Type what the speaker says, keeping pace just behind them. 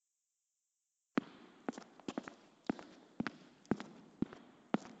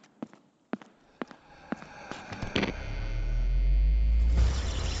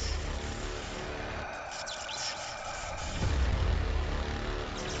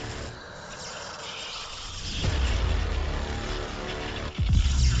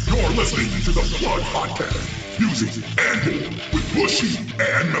listening to the Plug Podcast, music and more with Bushy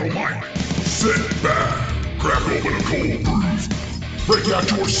and Metal Mike. Sit back, crack open a cold brews, break out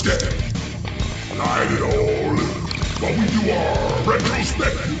your stack, light it all up while we do our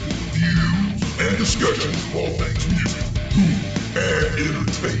retrospective views and discussions of all things music, food, and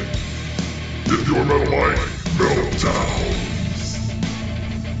entertainment. If you're Metal Mike, Metal Towns.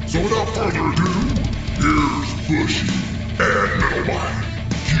 So without further ado, here's Bushy and Metal Mike.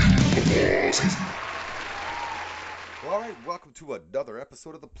 Cue applause. Well, all right, welcome to another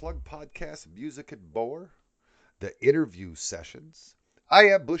episode of the Plug Podcast, Music and More, the interview sessions. I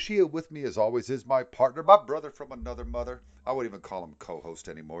am Bushy, and with me, as always, is my partner, my brother from another mother. I wouldn't even call him co-host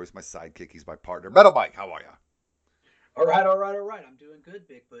anymore. He's my sidekick. He's my partner. Metal Mike, how are you? All right. I'm doing good,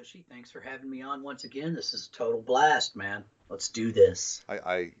 Big Bushy. Thanks for having me on once again. This is a total blast, man. Let's do this.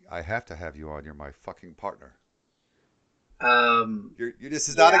 I have to have you on. You're my fucking partner. This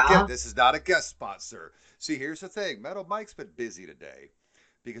is not a guest spot, sir. See, here's the thing. Metal Mike's been busy today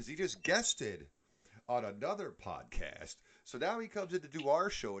because he just guested on another podcast. So now he comes in to do our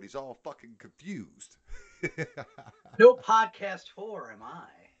show and he's all fucking confused. No podcast for, am I?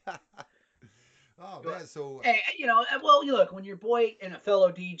 Oh, man, so... Hey, well, look, when your boy and a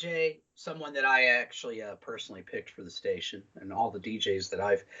fellow DJ, someone that I actually personally picked for the station, and all the DJs that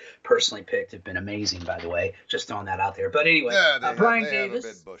I've personally picked have been amazing, by the way, just throwing that out there. But anyway, Brian Davis.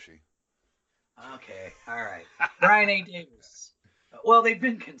 Haven't been Bushy. Okay, all right. Brian A. Davis. Well, they've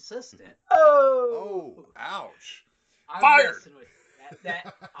been consistent. Oh, ouch. I'm messing with you,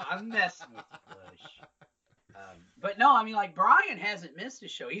 Bush. But no, I mean, like, Brian hasn't missed a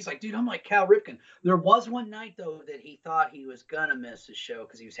show. He's like, dude, I'm like Cal Ripken. There was one night, though, that he thought he was going to miss his show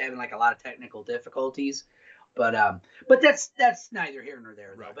because he was having, like, a lot of technical difficulties. But that's neither here nor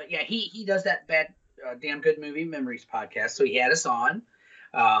there, though. Right. But, yeah, he does that Damn Good Movie Memories podcast, so he had us on.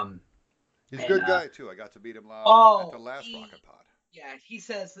 He's a good guy, too. I got to meet him at the last RockNPod. Yeah, he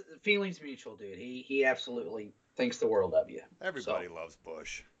says feelings mutual, dude. He absolutely thinks the world of you. Everybody loves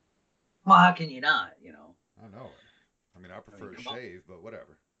Bush. Well, how can you not, I know it. I mean, I prefer to shave, but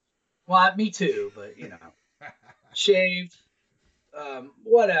whatever. Well, me too, but, shaved,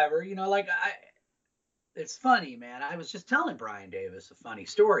 whatever. It's funny, man. I was just telling Brian Davis a funny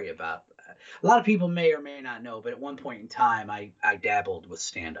story about that. A lot of people may or may not know, but at one point in time, I dabbled with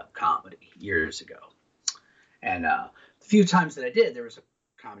stand-up comedy years ago. And a few times that I did, there was a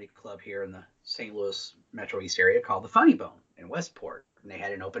comedy club here in the St. Louis Metro East area called the Funny Bone in Westport. And they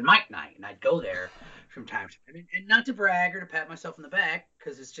had an open mic night, and I'd go there from time to time. And not to brag or to pat myself in the back,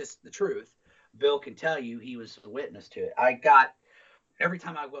 because it's just the truth. Bill can tell you he was a witness to it. Every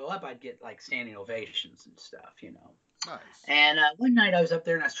time I go up, I'd get, like, standing ovations and stuff, Nice. And one night I was up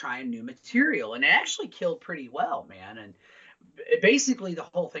there, and I was trying new material, and it actually killed pretty well, man. And basically the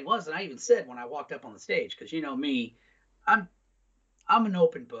whole thing was, and I even said when I walked up on the stage, because me, I'm an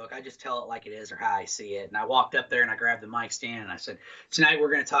open book. I just tell it like it is or how I see it. And I walked up there and I grabbed the mic stand and I said, tonight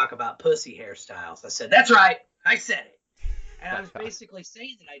we're going to talk about pussy hairstyles. I said, that's right. I said it. And I was basically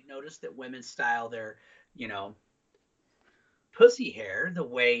saying that I'd noticed that women style their, pussy hair the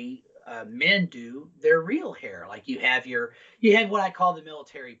way men do their real hair. Like you have what I call the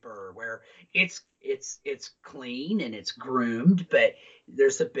military burr, where it's clean and it's groomed, but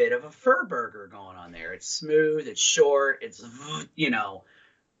there's a bit of a fur burger going on there. It's smooth, it's short, it's the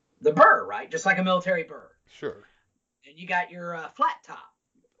burr, right? Just like a military burr. Sure. And you got your flat top,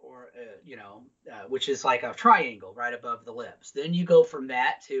 or which is like a triangle right above the lips. Then you go from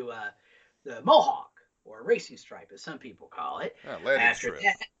that to the mohawk, or racing stripe, as some people call it. After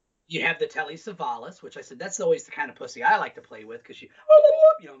that, you have the Telly Savalas, which I said that's always the kind of pussy I like to play with, because it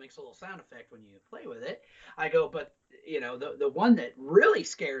makes a little sound effect when you play with it. I go, but the one that really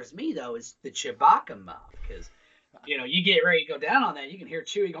scares me though is the Chewbacca muff, because you get ready to go down on that, you can hear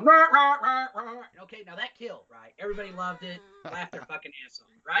Chewie going rah, rah, rah, rah. Okay, now that killed, right? Everybody loved it, laughed their fucking ass off,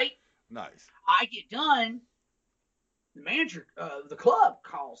 right? Nice. I get done, the manager of the club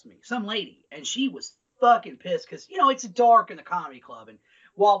calls me, some lady, and she was fucking pissed because it's dark in the comedy club, and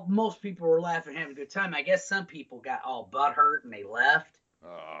while most people were laughing and having a good time, I guess some people got all butthurt and they left.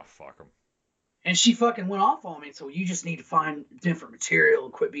 Oh, fuck them. And she fucking went off on me. So you just need to find different material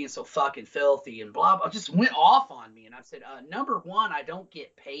and quit being so fucking filthy and blah, blah. Just went off on me. And I said, number one, I don't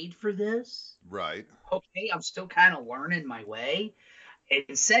get paid for this. Right. Okay, I'm still kind of learning my way.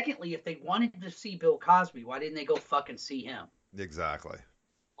 And secondly, if they wanted to see Bill Cosby, why didn't they go fucking see him? Exactly.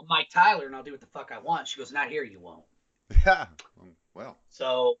 I'm Mike Tyler, and I'll do what the fuck I want. She goes, not here, you won't. Yeah. Well.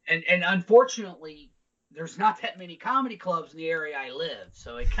 So, and unfortunately, there's not that many comedy clubs in the area I live.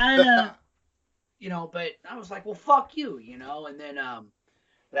 So it kind of, but I was like, well, fuck you, and then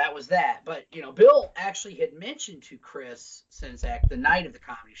that was that. But, Bill actually had mentioned to Chris Czynszak the night of the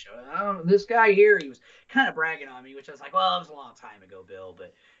comedy show, oh, this guy here, he was kind of bragging on me, which I was like, well, it was a long time ago, Bill.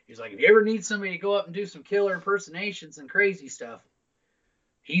 But he was like, if you ever need somebody to go up and do some killer impersonations and crazy stuff,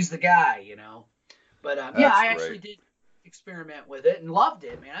 he's the guy, But, yeah, I actually did experiment with it and loved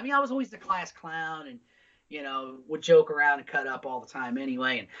it, man. I mean, I was always the class clown and, would joke around and cut up all the time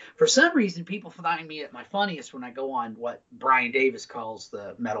anyway. And for some reason, people find me at my funniest when I go on what Brian Davis calls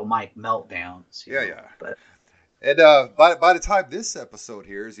the Metal Mike meltdowns. Yeah. But And by the time this episode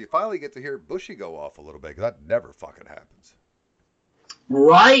here is, you finally get to hear Bushy go off a little bit, because that never fucking happens.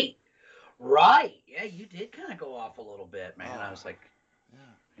 Right. Yeah, you did kind of go off a little bit, man. I was like,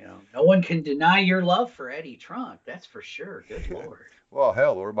 no one can deny your love for Eddie Trunk. That's for sure. Good Lord. Well,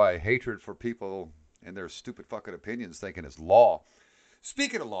 hell, or my hatred for people and their stupid fucking opinions thinking it's law.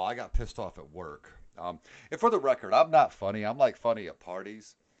 Speaking of law, I got pissed off at work. And for the record, I'm not funny. I'm like funny at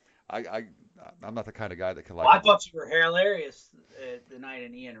parties. I'm not the kind of guy that can like. Well, I thought you were hilarious the night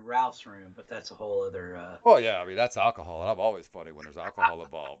in Ian and Ralph's room, but that's a whole other. Oh yeah, I mean that's alcohol, and I'm always funny when there's alcohol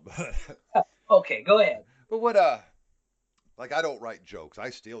involved. Okay, go ahead. But like I don't write jokes. I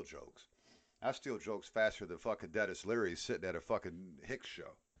steal jokes. I steal jokes faster than fucking Dennis Leary sitting at a fucking Hicks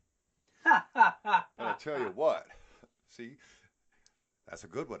show. And I tell you what, see, that's a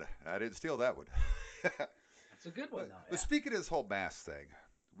good one. I didn't steal that one. That's a good one, though. Yeah. But speaking of this whole mask thing,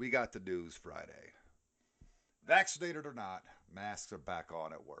 we got the news Friday. Vaccinated or not, masks are back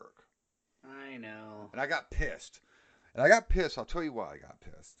on at work. I know. And I got pissed. I'll tell you why I got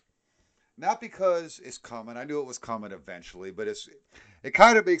pissed. Not because it's coming. I knew it was coming eventually, but it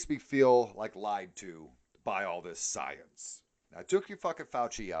kind of makes me feel like lied to by all this science. I took your fucking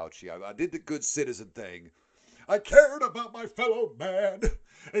Fauci ouchie. I did the good citizen thing. I cared about my fellow man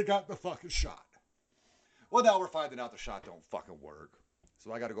and got the fucking shot. Well, now we're finding out the shot don't fucking work.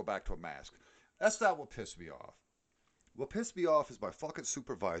 So I got to go back to a mask. That's not what pissed me off. What pissed me off is my fucking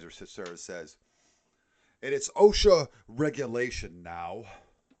supervisor sits there and says, and it's OSHA regulation now.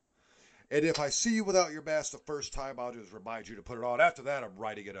 And if I see you without your mask the first time, I'll just remind you to put it on. After that, I'm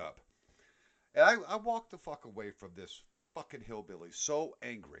writing it up. And I walked the fuck away from this fucking hillbilly so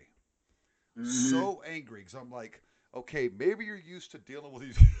angry. Mm-hmm. So angry, because I'm like, okay, maybe you're used to dealing with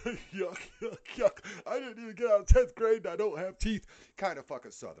these yuck. I didn't even get out of 10th grade and I don't have teeth kind of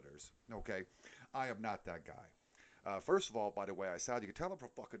fucking Southerners. Okay? I am not that guy. First of all, by the way I sound, you can tell I'm from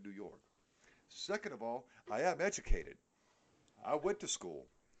fucking New York. Second of all, I am educated. I went to school.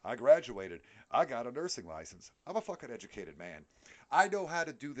 I graduated. I got a nursing license. I'm a fucking educated man. I know how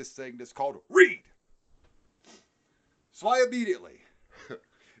to do this thing that's called read. So I immediately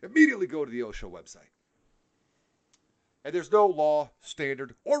go to the OSHA website. And there's no law,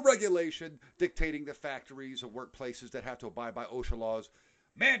 standard, or regulation dictating that factories or workplaces that have to abide by OSHA laws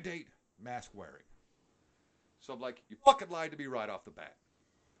mandate mask wearing. So I'm like, you fucking lied to me right off the bat.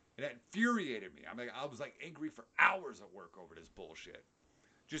 And that infuriated me. I mean, I was like angry for hours at work over this bullshit.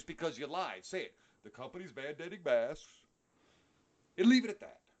 Just because you lied. Say it. The company's mandating masks. And leave it at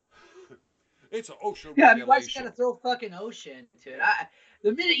that. It's an OSHA regulation. Why you gotta throw fucking OSHA into it?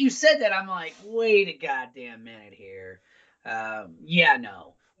 The minute you said that, I'm like, wait a goddamn minute here. Yeah,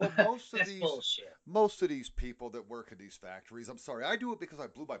 no. Well, that's bullshit. Most of these people that work in these factories, I'm sorry, I do it because I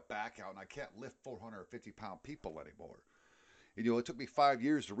blew my back out and I can't lift 450-pound people anymore. And, it took me 5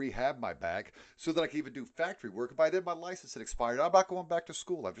 years to rehab my back so that I could even do factory work. And by then, my license had expired. I'm not going back to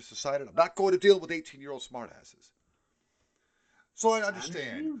school. I've just decided I'm not going to deal with 18-year-old smartasses. So I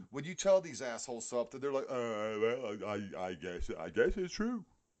understand when you tell these assholes something, they're like, well, I guess it's true.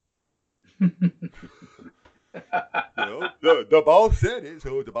 The boss said it,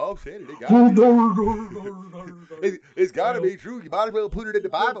 so the boss said it. It's got to be true. You might as well put it in the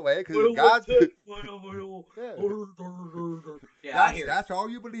Bible, because God. That's all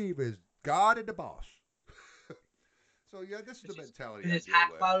you believe is God and the boss. So yeah, this is the mentality. It's high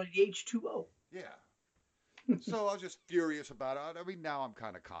quality H2O. Yeah. So I was just furious about it. I mean, now I'm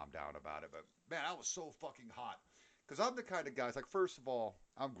kind of calmed down about it, but man, I was so fucking hot. Because I'm the kind of guy, it's like, first of all,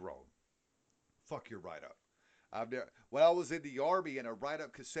 I'm grown. Fuck your write-up. When I was in the Army and a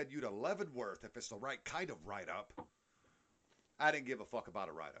write-up could send you to Leavenworth if it's the right kind of write-up, I didn't give a fuck about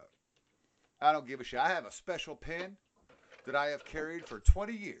a write-up. I don't give a shit. I have a special pen that I have carried for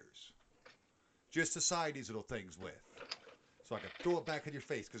 20 years just to sign these little things with. So I can throw it back in your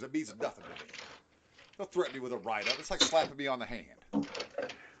face because it means nothing to me. Don't threaten me with a write-up. It's like slapping me on the hand.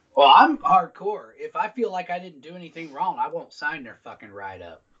 Well, I'm hardcore. If I feel like I didn't do anything wrong, I won't sign their fucking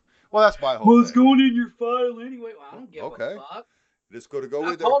write-up. Well, that's my whole thing. Well, it's going in your file anyway. Well, I don't give a fuck. Just going to go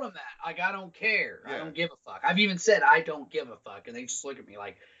I in there. told them that. Like, I don't care. Yeah. I don't give a fuck. I've even said I don't give a fuck, and they just look at me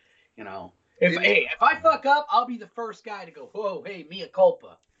like, you know, if I fuck up, I'll be the first guy to go, whoa, hey, mea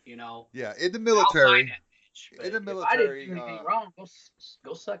culpa, you know. Yeah, in the I'll sign military. that bitch. But In the if I didn't military. do anything wrong,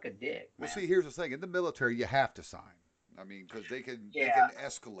 go suck a dick, Well, man. see, here's the thing. In the military, you have to sign. I mean, because they can Yeah.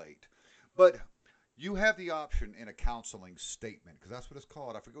 escalate. But you have the option in a counseling statement, because that's what it's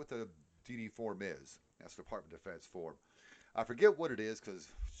called. I forget what the DD form is. That's the Department of Defense form. I forget what it is because,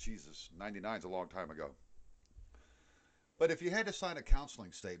 Jesus, 99 is a long time ago. But if you had to sign a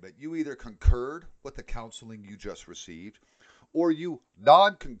counseling statement, you either concurred with the counseling you just received or you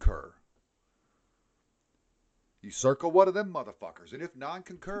non-concur. You circle one of them motherfuckers. And if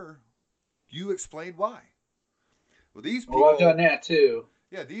non-concur, you explain why. Well, these people... Well, I've done that, too.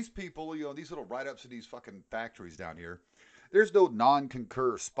 Yeah, these people, these little write-ups in these fucking factories down here, there's no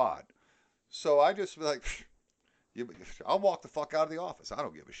non-concur spot. So I just be like, I'll walk the fuck out of the office. I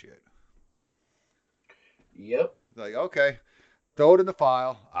don't give a shit. Yep. Like, okay, throw it in the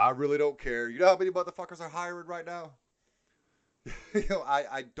file. I really don't care. You know how many motherfuckers are hiring right now?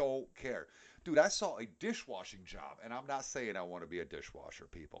 I don't care. Dude, I saw a dishwashing job, and I'm not saying I want to be a dishwasher,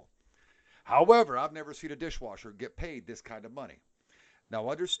 people. However, I've never seen a dishwasher get paid this kind of money. Now,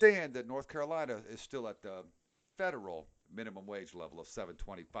 understand that North Carolina is still at the federal minimum wage level of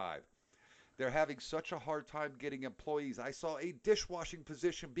 $7.25. They're having such a hard time getting employees. I saw a dishwashing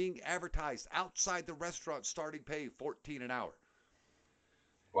position being advertised outside the restaurant, starting pay $14 an hour.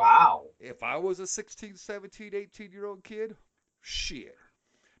 Wow. If I was a 16, 17, 18-year-old kid, shit.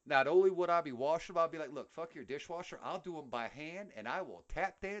 Not only would I be washing them, I'd be like, look, fuck your dishwasher. I'll do them by hand, and I will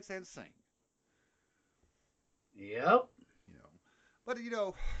tap dance and sing. Yep. But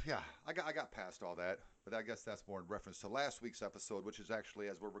yeah, I got past all that. But I guess that's more in reference to last week's episode, which is actually,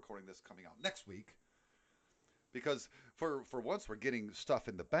 as we're recording this, coming out next week. Because for once, we're getting stuff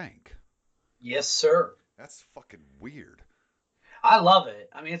in the bank. Yes, sir. That's fucking weird. I love it.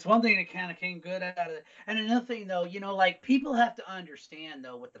 I mean, it's one thing that kind of came good out of it. And another thing, though, like people have to understand,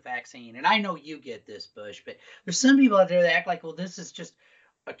 though, with the vaccine. And I know you get this, Bush, but there's some people out there that act like, well, this is just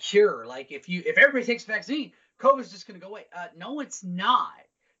a cure. Like if everybody takes the vaccine, COVID's just going to go away. No, it's not.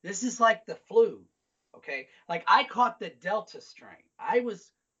 This is like the flu. Okay. Like I caught the Delta strain. I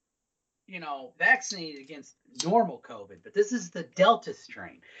was, vaccinated against normal COVID, but this is the Delta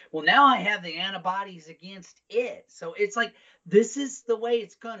strain. Well, now I have the antibodies against it. So it's like, this is the way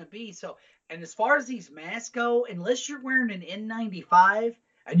it's going to be. So, and as far as these masks go, unless you're wearing an N95,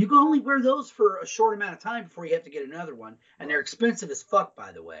 and you can only wear those for a short amount of time before you have to get another one. And they're expensive as fuck,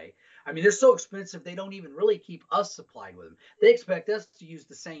 by the way. I mean, they're so expensive, they don't even really keep us supplied with them. They expect us to use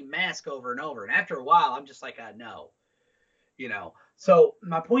the same mask over and over. And after a while, I'm just like, no. So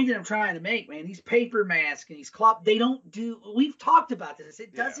my point that I'm trying to make, man, these paper masks and these cloth, they don't do, we've talked about this.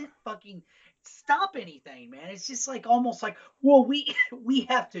 It doesn't fucking stop anything, man. It's just like almost like, well, we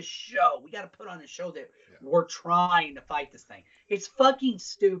have to show, we got to put on a show that we're trying to fight this thing. It's fucking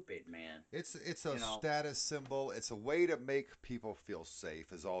stupid, man. It's a status symbol. It's a way to make people feel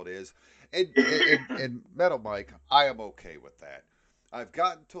safe, is all it is. And Metal Mike, I am okay with that. I've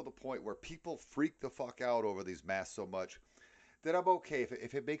gotten to the point where people freak the fuck out over these masks so much that I'm okay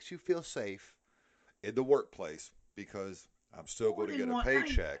if it makes you feel safe in the workplace, because I'm still going to get a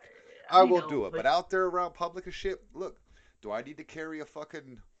paycheck. I will do it. But out there around public and shit, look, do I need to carry a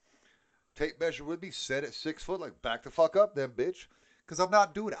fucking tape measure with me, set at 6 foot, like back the fuck up then, bitch? Because I'm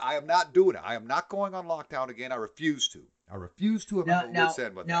not doing it. I am not doing it. I am not going on lockdown again. I refuse to. I refuse to.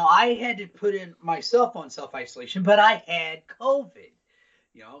 Now, I had to put in myself on self-isolation, but I had COVID.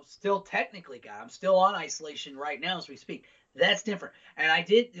 Still technically got. I'm still on isolation right now as we speak. That's different. And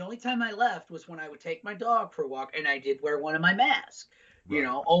the only time I left was when I would take my dog for a walk, and I did wear one of my masks,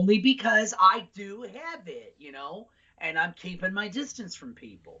 only because I do have it, and I'm keeping my distance from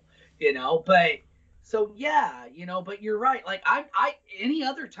people, but so yeah, but you're right. Like I any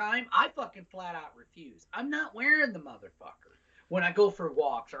other time, I fucking flat out refuse. I'm not wearing the motherfucker when I go for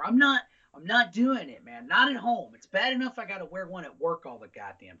walks, or I'm not doing it, man. Not at home. It's bad enough I got to wear one at work all the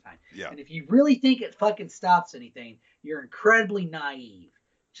goddamn time. Yeah. And if you really think it fucking stops anything, you're incredibly naive.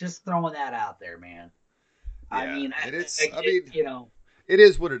 Just throwing that out there, man. Yeah. I mean, it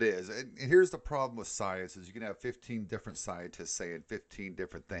is what it is. And here's the problem with science is you can have 15 different scientists saying 15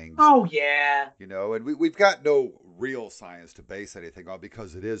 different things. Oh, yeah. And we've got no real science to base anything on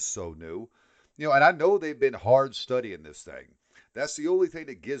because it is so new. And I know they've been hard studying this thing. That's the only thing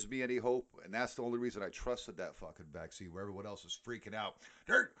that gives me any hope, and that's the only reason I trusted that fucking vaccine where everyone else is freaking out.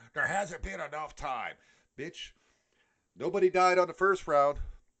 There hasn't been enough time. Bitch, nobody died on the first round,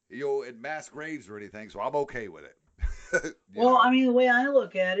 in mass graves or anything, so I'm okay with it. Well, know? I mean, the way I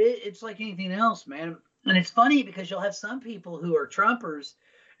look at it, it's like anything else, man. And it's funny because you'll have some people who are Trumpers,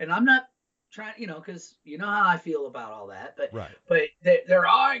 and I'm not trying, because you know how I feel about all that, but Right. but they're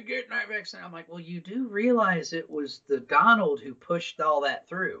I ain't getting that vaccine. I'm like, well, you do realize it was the Donald who pushed all that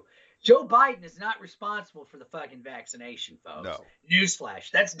through. Joe Biden is not responsible for the fucking vaccination, folks. No.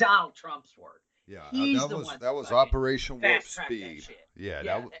 Newsflash. That's Donald Trump's work. Yeah, He's that the was one that that was fucking Operation Warp fast tracked that Speed. shit. Yeah,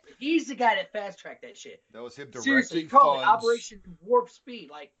 Yeah, he's the guy that fast tracked that shit. that was him Seriously, directing called it funds. Operation Warp Speed.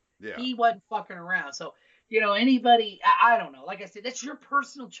 Like Yeah. he wasn't fucking around. So anybody, I don't know. Like I said, that's your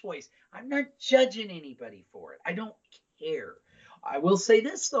personal choice. I'm not judging anybody for it. I don't care. I will say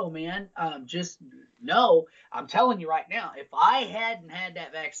this though, man. Just know, I'm telling you right now, if I hadn't had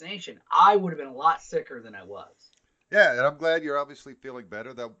that vaccination, I would have been a lot sicker than I was. Yeah, and I'm glad you're obviously feeling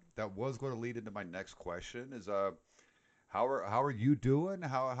better. That was going to lead into my next question is how are you doing?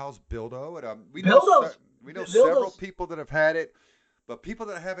 How's Bildo? And Bildo's we know several Bildo's people that have had it, but people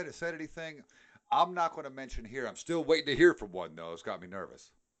that haven't said anything, I'm not going to mention here. I'm still waiting to hear from one though. It's got me nervous.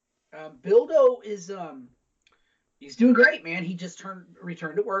 Bildo is he's doing great, man. He just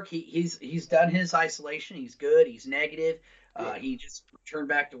returned to work. He's done his isolation. He's good. He's negative. Good. He just returned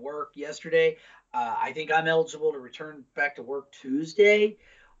back to work yesterday. I think I'm eligible to return back to work Tuesday,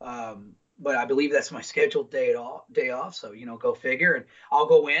 but I believe that's my scheduled day off. So go figure. And I'll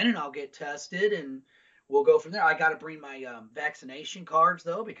go in and I'll get tested and we'll go from there. I got to bring my vaccination cards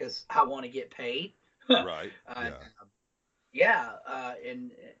though because I want to get paid. Right. Yeah. Yeah,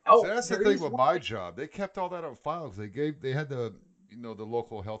 and So that's the there thing is with one my thing. job. They kept all that on file because they had the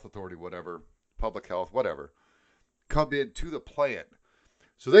local health authority, whatever, public health, whatever, come in to the plant.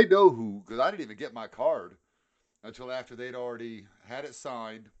 So they know who, because I didn't even get my card until after they'd already had it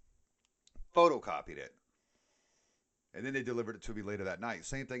signed, photocopied it, and then they delivered it to me later that night.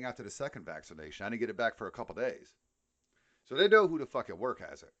 Same thing after the second vaccination. I didn't get it back for a couple days. So they know who the fucking work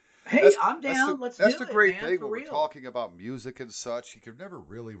has it. Hey, That's I'm that's the down. Let's that's do the it, great man, thing for when we're real. talking about music and such. You can never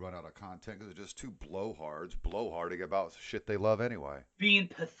really run out of content because they're just two blowharding about shit they love anyway. Being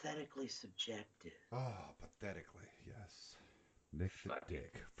pathetically subjective. Oh, pathetically, yes. Nick the Fucking,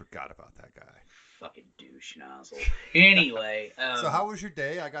 Dick. Forgot about that guy. fucking douche nozzle. Anyway, So how was your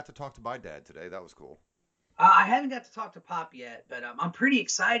day? I got to talk to my dad today. That was cool. I haven't got to talk to Pop yet, but I'm pretty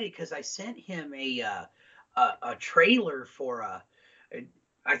excited because I sent him a trailer for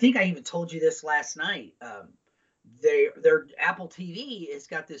I think I even told you this last night. Their Apple TV has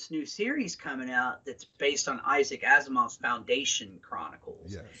got this new series coming out that's based on Isaac Asimov's Foundation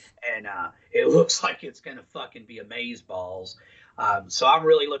Chronicles, Yes. and it looks like it's gonna fucking be amazeballs. So I'm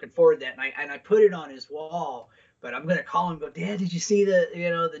really looking forward to that, and I put it on his wall. But I'm gonna call him and go, Dad, did you see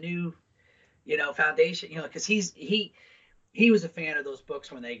the new Foundation? Because he was a fan of those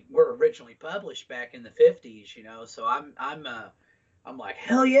books when they were originally published back in the 50s. So I'm like,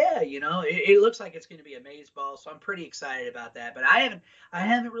 hell yeah, it looks like it's going to be amazeballs, so I'm pretty excited about that. But I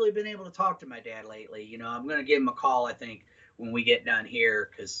haven't really been able to talk to my dad lately. I'm going to give him a call, I think, when we get done here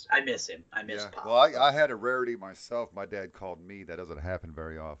because I miss him. I miss Yeah. Pop. Well, I had a rarity myself. My dad called me. That doesn't happen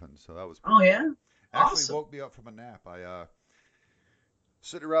very often, so that was Oh pretty yeah, cool. Actually awesome. woke me up from a nap. I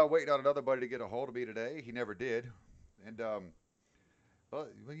sitting around waiting on another buddy to get a hold of me today. He never did. And well,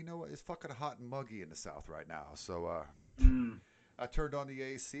 you know what? It's fucking hot and muggy in the South right now. So Mm. I turned on the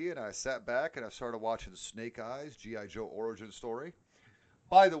AC and I sat back and I started watching Snake Eyes, GI Joe origin story.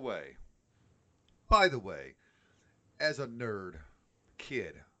 By the way, by the way, as a nerd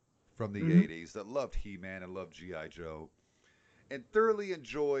kid from the Hmm. 80s that loved He-Man and loved GI Joe and thoroughly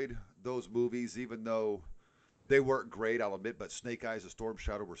enjoyed those movies, even though they weren't great, I'll admit, but Snake Eyes and Storm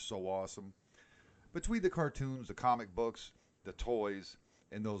Shadow were so awesome. Between the cartoons, the comic books, the toys,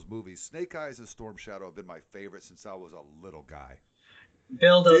 and those movies, Snake Eyes and Storm Shadow have been my favorite since I was a little guy.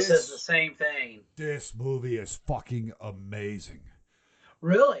 Bildo says the This same thing. this movie is fucking amazing.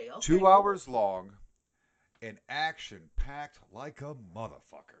 Really? Okay, Two cool. hours long and action packed like a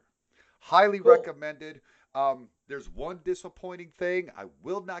motherfucker. Highly Cool. recommended. There's one disappointing thing. I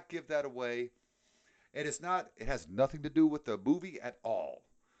will not give that away. And it's not. It has nothing to do with the movie at all.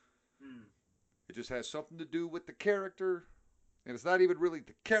 Mm. It just has something to do with the character, and it's not even really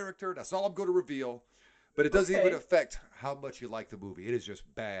the character. That's all I'm going to reveal. But it doesn't even Okay. affect how much you like the movie. It is just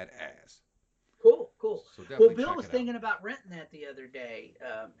badass. Cool, cool. So Well, definitely Bill check was it out. thinking about renting that the other day,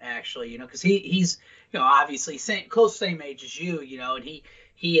 actually, because he's, obviously same age as you, and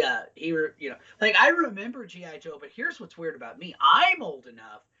like I remember GI Joe, but here's what's weird about me: I'm old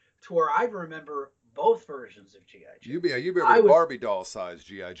enough to where I remember both versions of GI Joe. You remember I the was, Barbie doll size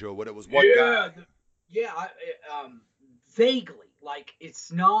GI Joe when it was one yeah, guy. yeah, vaguely, like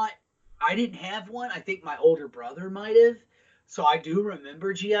it's not. I didn't have one. I think my older brother might have. So I do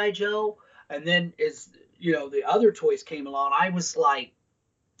remember G.I. Joe. And then as the other toys came along, I was like,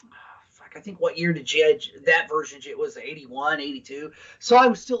 fuck, I think what year did that version, it was 81, 82. So I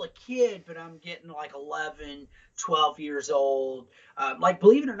was still a kid, but I'm getting like 11, 12 years old. Like,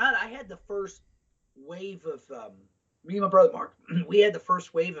 believe it or not, I had the first wave of me and my brother Mark. We had the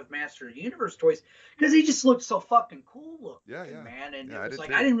first wave of Master of the Universe toys because he just looked so fucking cool Yeah, looking, yeah. man. And Yeah, it I was did like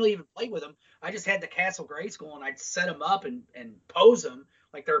too. I didn't really even play with them. I just had the Castle Grayskull and I'd set them up and pose them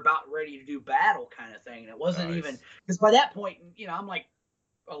like they're about ready to do battle kind of thing. And it wasn't even Nice. because by that point, I'm like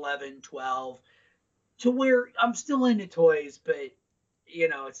 11, 12, to where I'm still into toys, but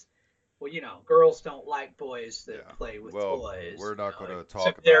it's well, girls don't like boys that Yeah. play with Well, toys. we're not going to So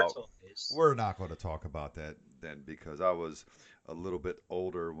talk they're about toys. we're not going to talk about that then because I was a little bit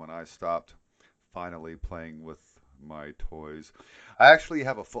older when I stopped finally playing with my toys. I actually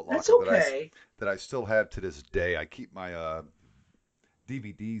have a Foot That's Locker okay. that I still have to this day. I keep my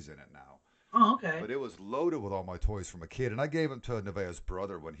DVDs in it now. Oh, okay. But it was loaded with all my toys from a kid, and I gave them to Nevaeh's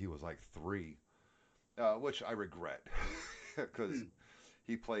brother when he was like 3, which I regret because Hmm.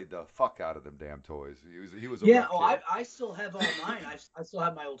 he played the fuck out of them damn toys. He was a Yeah. rough Oh, kid. I still have all mine. I still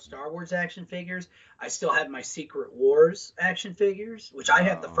have my old Star Wars action figures. I still have my Secret Wars action figures, which I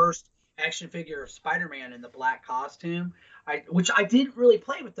have the Uh, first action figure of Spider-Man in the black costume. Which I didn't really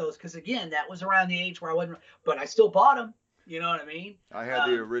play with those because again, that was around the age where I wasn't. But I still bought them. You know what I mean? I had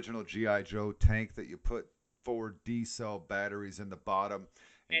the Um, original GI Joe tank that you put 4D-cell batteries in the bottom,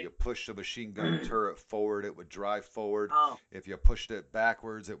 and you push the machine gun and turret forward, it would drive forward. oh, If you pushed it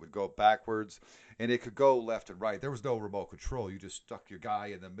backwards, it would go backwards, and it could go left and right. There was no remote control. You just stuck your guy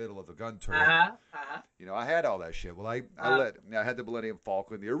in the middle of the gun turret. uh-huh. I had all that shit. Well, Uh, I had the Millennium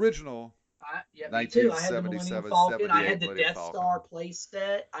Falcon, the original yeah, me too. I had the Millennium 1977, Falcon. I 78 had the Millennium Death Falcon. Star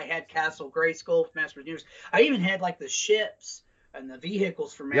playset. I had So, Castle Grayskull with Masters of the Universe. I even had like the ships and the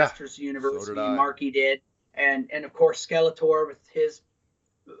vehicles for yeah, Masters of the so Universe. did Me and I. Marky did, and of course Skeletor with his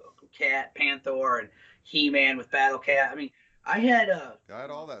cat, Panther, and He-Man with Battle Cat. I mean, I had I had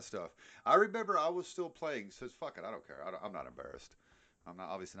all that stuff. I remember I was still playing. Says fuck it, I don't care. I'm not embarrassed. I'm not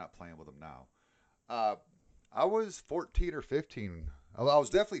obviously not playing with them now. Uh, I was 14 or 15. I was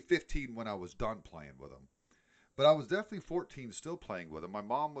definitely 15 when I was done playing with them. But I was definitely 14 still playing with them. My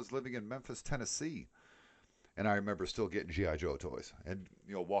mom was living in Memphis, Tennessee, and I remember still getting GI Joe toys and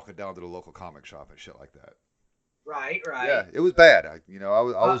walking down to the local comic shop and shit like that. right, Yeah, right. it was bad. I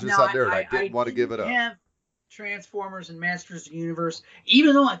was just Now a nerd. I I didn't want to give didn't it up. have Transformers and Masters of the Universe,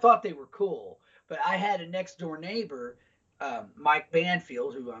 even though I thought they were cool. But I had a next door neighbor, Mike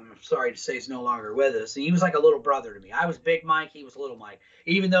Banfield, who I'm sorry to say is no longer with us. And he was like a little brother to me. I was Big Mike, he was Little Mike.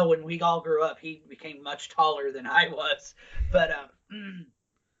 Even though when we all grew up, he became much taller than I was. But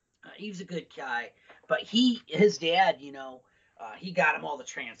he was a good guy. But his dad, he got him all the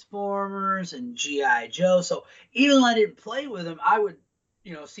Transformers and GI Joe. So even though I didn't play with him, I would,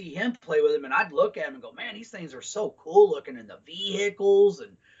 see him play with him, and I'd look at him and go, "Man, these things are so cool looking, in the vehicles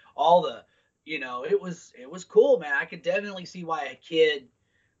and all the, it was cool, man. I could definitely see why a kid,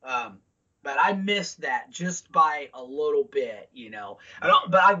 um, but I missed that just by a little bit. Yeah.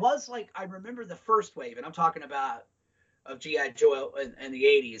 But I was like, I remember the first wave, and I'm talking about of GI Joe in the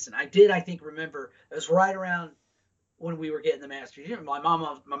 '80s, and I think remember it was right around when we were getting the Masters. My mom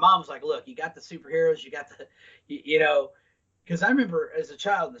was like, "Look, you got the superheroes, you got the, because I remember as a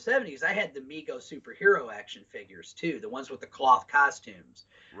child in the '70s, I had the Mego superhero action figures too, the ones with the cloth costumes.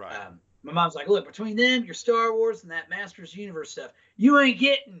 Right. My mom's like, "Look, between them, your Star Wars, and that Masters Universe stuff, you ain't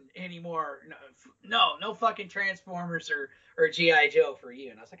getting any more. No fucking Transformers or GI Joe for you."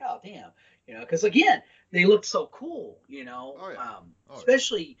 And I was like, "Oh damn," because again, they looked so cool, Oh yeah. Oh yeah.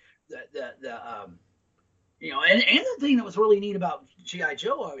 especially and the thing that was really neat about GI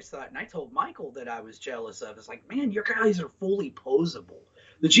Joe, I always thought, and I told Michael that I was jealous of, is like, man, your guys are fully posable.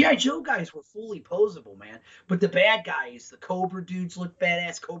 The GI Yeah. Joe guys were fully posable, man. But the bad guys, the Cobra dudes, look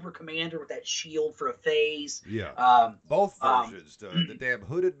badass. Cobra Commander with that shield for a face. Yeah. Um, Both um, versions, the damn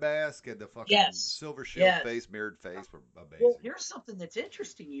hooded mask and the fucking yes, silver shield yes. face, mirrored face were Well, amazing. here's something that's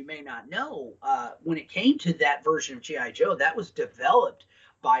interesting you may not know. When it came to that version of GI Joe, that was developed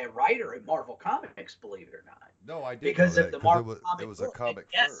by a writer at Marvel Comics, believe it or not, No, I did know because of that the because Marvel it comic was a book. comic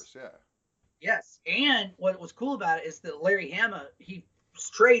Yes, first. Yeah. yes. And what was cool about it is that Larry Hama, he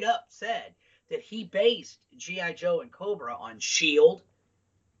straight up said that he based G.I. Joe and Cobra on Shield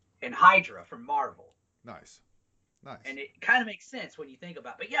and Hydra from Marvel. Nice. Nice. And it kind of makes sense when you think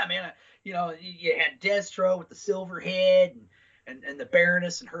about it. But yeah, man, you had Destro with the silver head and the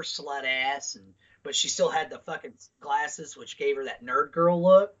Baroness and her slut ass. And but she still had the fucking glasses, which gave her that nerd girl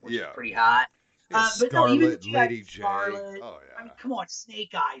look, which is pretty hot. Yeah, But no, even the Scarlet, G.I. Lady J. Scarlet. Oh yeah. I mean, come on,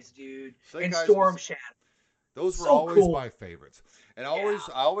 Snake Eyes, dude, Snake and Eyes Storm was, Shadow. those were So always cool. my favorites, and I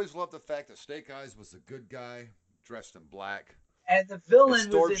always loved the fact that Snake Eyes was the good guy dressed in black, And the and villain was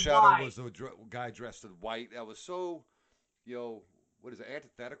Storm in Shadow white. was the guy dressed in white. That was so, what is it?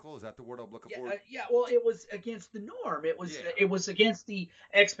 Antithetical? Is that the word I'm looking for? Yeah. Well, it was against the norm. It was against the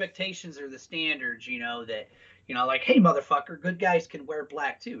expectations or the standards. That like, hey, motherfucker, good guys can wear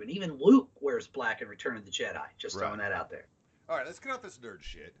black too, and even Luke wears black in Return of the Jedi. Just throwing that out there. All right, let's get off this nerd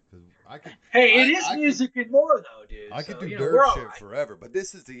shit. Hey, it is music and more though, dude. I could do we're nerd all shit right. forever, but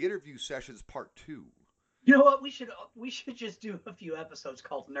this is the interview sessions part 2. You know what? We should just do a few episodes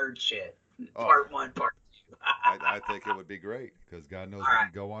called Nerd Shit, part 1, part 2. I think it would be great because God knows we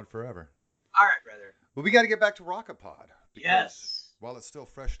can go on forever. All right, brother. But we got to get back to RockNPod because Yes. while it's still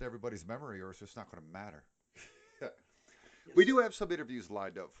fresh in everybody's memory, or it's just not going to matter. We do have some interviews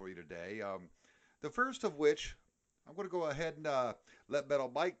lined up for you today. The first of which, I'm going to go ahead and let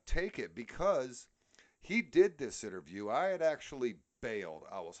Metal Mike take it because he did this interview. I had actually bailed.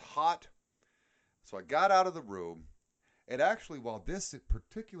 I was hot. So I got out of the room, and actually, while this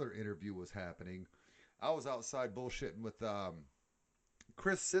particular interview was happening, I was outside bullshitting with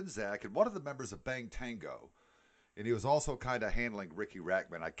Chris Sinzak and one of the members of Bang Tango, and he was also kind of handling Ricky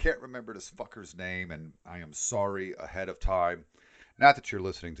Rackman. I can't remember this fucker's name, and I am sorry ahead of time. Not that you're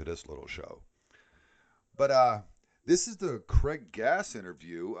listening to this little show. But this is the Craig Gass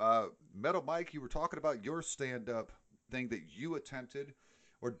interview. Metal Mike, you were talking about your stand-up thing that you attempted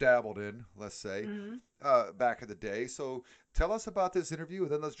or dabbled in, let's say, back in the day. So tell us about this interview,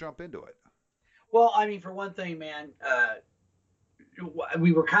 and then let's jump into it. Well, I mean, for one thing, man,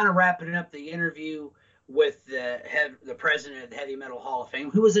 we were kind of wrapping up the interview with the president of the Heavy Metal Hall of Fame,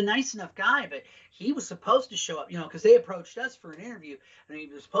 who was a nice enough guy, but he was supposed to show up, because they approached us for an interview, and he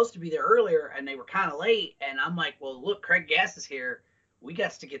was supposed to be there earlier, and they were kind of late, and I'm like, well, look, Craig Gass is here. We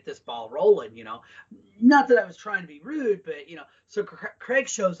got to get this ball rolling, Not that I was trying to be rude, but, so Craig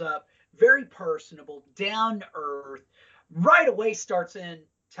shows up, very personable, down to earth, right away starts in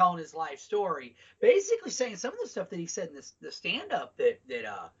telling his life story, basically saying some of the stuff that he said in the stand-up that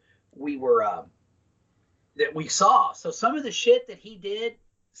we saw. So some of the shit that he did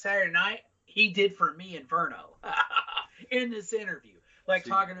Saturday night, he did for me and Verno in this interview. Like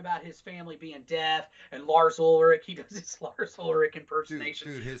talking about his family being deaf and Lars Ulrich. He does this Lars Ulrich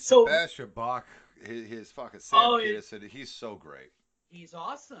impersonation. Dude, his Sebastian Bach, his fucking Sam Kinison, he's so great. He's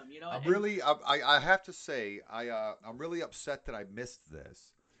awesome, I have to say, I'm really upset that I missed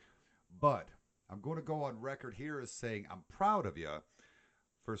this, but I'm going to go on record here as saying I'm proud of you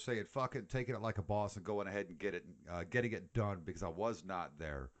for saying fucking taking it like a boss and going ahead and getting it done because I was not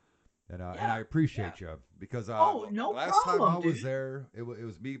there. And I appreciate you because last time I was there, it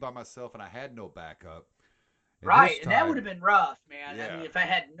was me by myself and I had no backup. And that would have been rough, man. Yeah. I mean, if I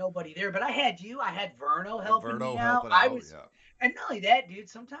had nobody there, but I had you. I had Verno helping me out. And not only that, dude.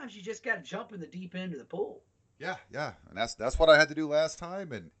 Sometimes you just got to jump in the deep end of the pool. Yeah, and that's what I had to do last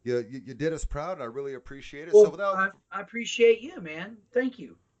time, and you did us proud. And I really appreciate it. Well, I appreciate you, man. Thank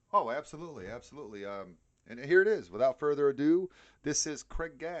you. Oh, absolutely. And here it is. Without further ado, this is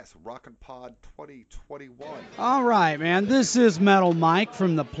Craig Gass, RockNPod 2021. All right, man. This is Metal Mike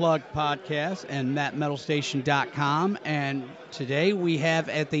from the Plug Podcast and thatmetalstation.com. And today we have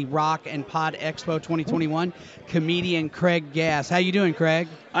at the RockNPod Expo 2021 comedian Craig Gass. How you doing, Craig?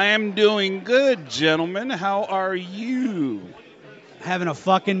 I am doing good, gentlemen. How are you? Having a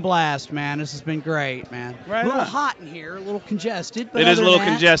fucking blast, man. This has been great, man. Right a little on. Hot in here, a little congested. But it is a little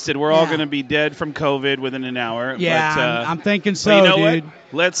congested. We're all going to be dead from COVID within an hour. Yeah, but, I'm thinking so, you know dude.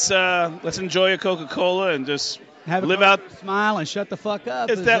 What? Let's enjoy a Coca-Cola and just live out. Smile and shut the fuck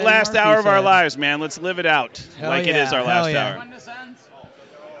up. It's that last hour of our lives, man. Let's live it out it is our last hour. When this ends?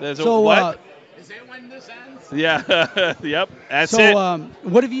 What? Is it when this ends? Yeah. Yep. That's it. So,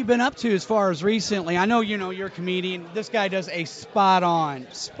 what have you been up to as far as recently? I know you're a comedian. This guy does a spot on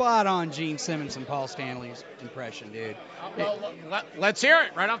Gene Simmons and Paul Stanley's impression, dude. Let's hear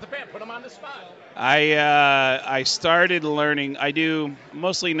it right off the bat. Put him on the spot. I started learning. I'm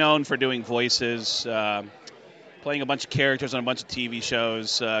mostly known for doing voices, playing a bunch of characters on a bunch of TV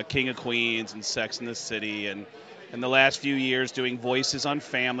shows, King of Queens and Sex and the City, and in the last few years doing voices on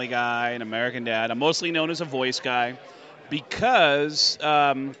Family Guy and American Dad. I'm mostly known as a voice guy because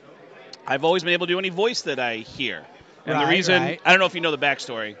I've always been able to do any voice that I hear. And the reason, I don't know if you know the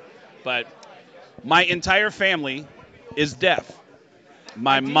backstory, but my entire family is deaf.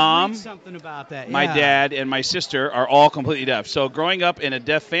 My I did mom, read something about that. my yeah. dad, and my sister are all completely deaf. So growing up in a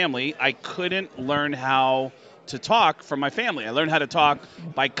deaf family, I couldn't learn how to talk from my family. I learned how to talk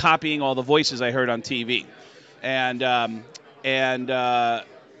by copying all the voices I heard on TV. And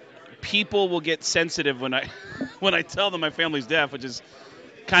people will get sensitive when I when I tell them my family's deaf, which is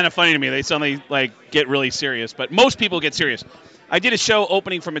kind of funny to me. They suddenly get really serious, but most people get serious. I did a show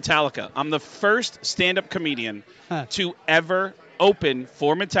opening for Metallica. I'm the first stand-up comedian to ever open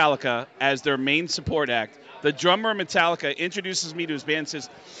for Metallica as their main support act. The drummer of Metallica introduces me to his band and says,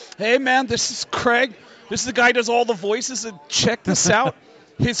 "Hey man, this is Craig. This is the guy who does all the voices, and check this out.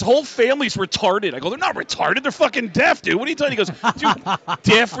 His whole family's retarded." I go, "They're not retarded. They're fucking deaf, dude. What are you talking?" He goes, "Dude,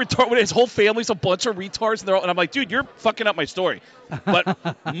 deaf, retarded. His whole family's a bunch of retards." And I'm like, "Dude, you're fucking up my story." But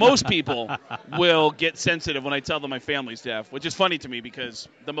most people will get sensitive when I tell them my family's deaf, which is funny to me because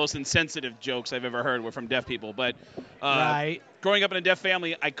the most insensitive jokes I've ever heard were from deaf people. But Right. growing up in a deaf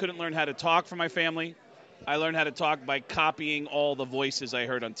family, I couldn't learn how to talk for my family. I learned how to talk by copying all the voices I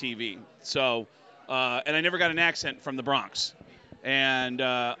heard on TV. So, and I never got an accent from the Bronx. And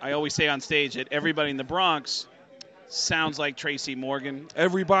I always say on stage that everybody in the Bronx sounds like Tracy Morgan.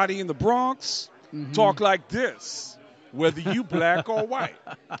 Everybody in the Bronx talk like this, whether you black or white,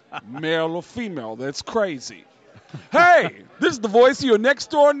 male or female. That's crazy. Hey, this is the voice of your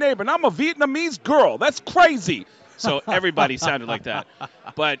next door neighbor, and I'm a Vietnamese girl. That's crazy. So everybody sounded like that.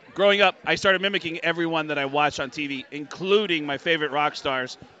 But growing up, I started mimicking everyone that I watched on TV, including my favorite rock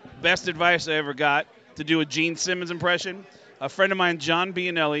stars. Best advice I ever got to do a Gene Simmons impression. A friend of mine, John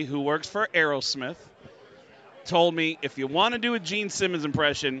Verno, who works for Aerosmith, told me, if you want to do a Gene Simmons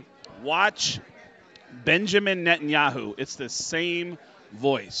impression, watch Benjamin Netanyahu. It's the same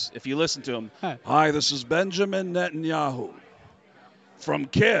voice. If you listen to him, "Hi, this is Benjamin Netanyahu from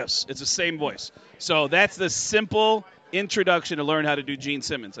Kiss." It's the same voice. So that's the simple introduction to learn how to do Gene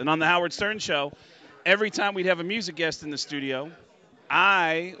Simmons. And on the Howard Stern show, every time we'd have a music guest in the studio,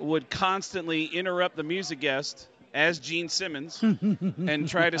 I would constantly interrupt the music guest as Gene Simmons and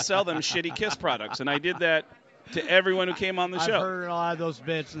try to sell them shitty Kiss products. And I did that to everyone who came on the show. I've heard a lot of those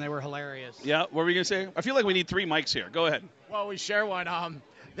bits, and they were hilarious. Yeah, what were we going to say? I feel like we need 3 mics here. Go ahead. Well, we share one.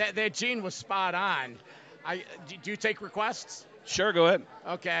 That Gene was spot on. Do you take requests? Sure, go ahead.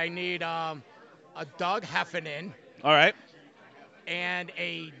 Okay, I need a Doug Heffernan All right. and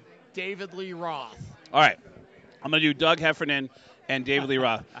a David Lee Roth. All right. I'm going to do Doug Heffernan and David Lee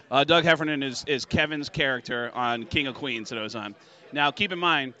Roth. Doug Heffernan is Kevin's character on King of Queens that I was on. Now, keep in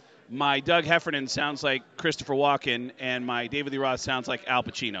mind, my Doug Heffernan sounds like Christopher Walken, and my David Lee Roth sounds like Al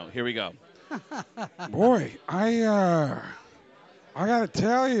Pacino. Here we go. Boy, I got to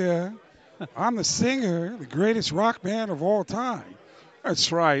tell you, I'm the singer, the greatest rock band of all time.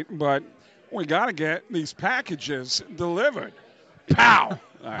 That's right, but we got to get these packages delivered. Pow!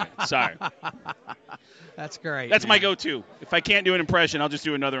 All right, sorry. That's great. That's man. my go-to. If I can't do an impression, I'll just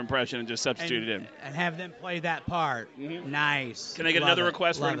do another impression and just substitute it in. And have them play that part. Nice. Can I get Love another it.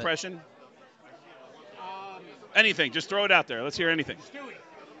 request for an Love it. impression? Anything. Just throw it out there. Let's hear anything.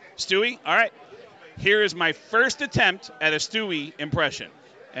 Stewie? All right. Here is my first attempt at a Stewie impression.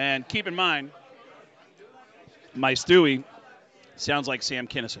 And keep in mind, my Stewie sounds like Sam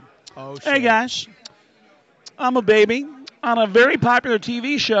Kinison. Oh, shit. Hey, guys. I'm a baby on a very popular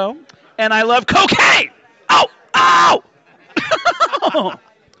TV show, and I love cocaine. Oh! Ow!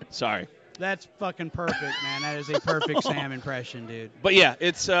 Sorry. That's fucking perfect, man. That is a perfect Sam impression, dude. But, yeah,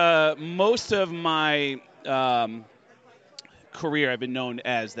 it's most of my career I've been known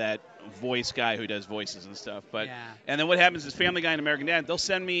as that voice guy who does voices and stuff. But Yeah. And then what happens is Family Guy and American Dad, they'll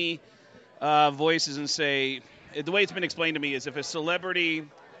send me voices and say, the way it's been explained to me is if a celebrity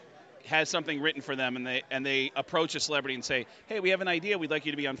has something written for them and they approach a celebrity and say, "Hey, we have an idea. We'd like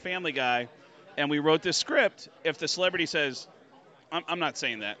you to be on Family Guy, and we wrote this script." If the celebrity says, I'm not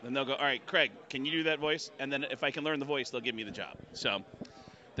saying that, then they'll go, "All right, Craig, can you do that voice?" And then if I can learn the voice, they'll give me the job. So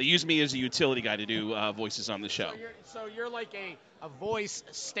they use me as a utility guy to do voices on the show. So you're like a voice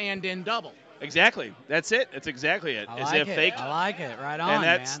stand-in double. Exactly. That's it. That's exactly it. I As like if it. they I like it. Right on, and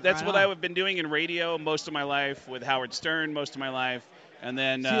that's man. that's Right what on. I've been doing in radio most of my life, with Howard Stern most of my life, and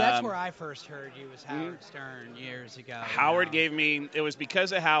then See, that's where I first heard you was Howard Stern years ago. Howard gave me. It was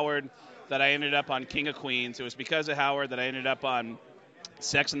because of Howard that I ended up on King of Queens. It was because of Howard that I ended up on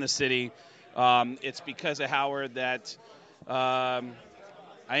Sex and the City. It's because of Howard that I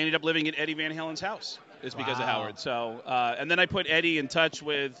ended up living at Eddie Van Halen's house. It's because of Wow. Howard. So and then I put Eddie in touch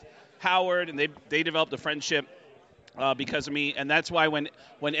with Howard, and they developed a friendship because of me. And that's why when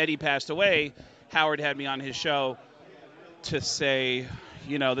Eddie passed away, Howard had me on his show to say,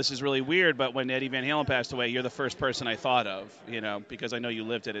 this is really weird, but when Eddie Van Halen passed away, you're the first person I thought of, because I know you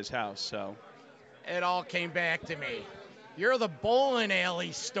lived at his house. So It all came back to me. You're the bowling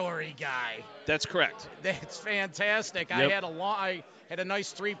alley story guy. that's correct. That's fantastic. Yep. I had a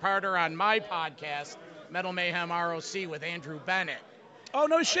nice 3-parter on my podcast, Metal Mayhem ROC, with Andrew Bennett. Oh,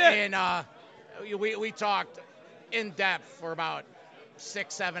 no shit. And we talked in depth for about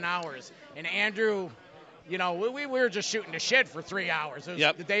 6-7 hours. And Andrew, we were just shooting the shit for 3 hours. It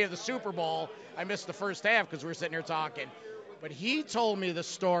was the day of the Super Bowl. I missed the first half because we were sitting here talking. But he told me the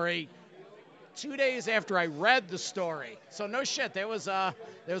story 2 days after I read the story. So no shit, that was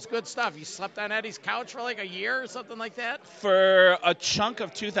good stuff. You slept on Eddie's couch for like a year or something like that? For a chunk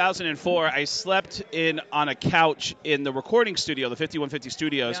of 2004, I slept on a couch in the recording studio, the 5150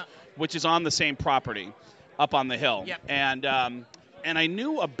 Studios, which is on the same property up on the hill. Yep. And I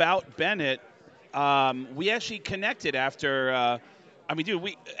knew about Bennett. We actually connected after,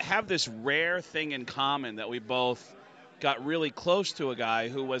 we have this rare thing in common that we both got really close to a guy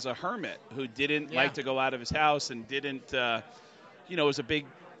who was a hermit, who didn't like to go out of his house and didn't, was a big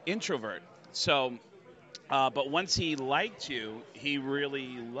introvert. So, but once he liked you, he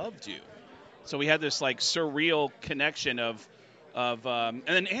really loved you. So we had this like surreal connection of and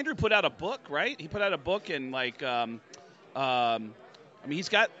then Andrew put out a book, right? He put out a book and he's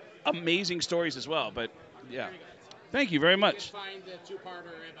got amazing stories as well, but yeah. Thank you very much. You can find the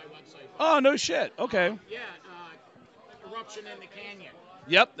 2-parter at my website. Oh, no shit. Okay. Eruption in the Canyon.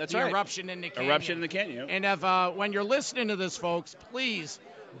 Yep, that's right. Eruption in the Canyon. Eruption in the Canyon. And if when you're listening to this, folks, please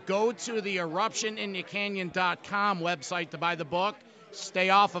go to the eruptioninthecanyon.com website to buy the book. Stay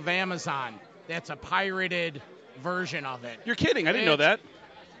off of Amazon. That's a pirated version of it. You're kidding. I didn't know that.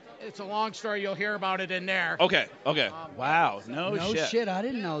 It's a long story. You'll hear about it in there. Okay. Wow. No shit. I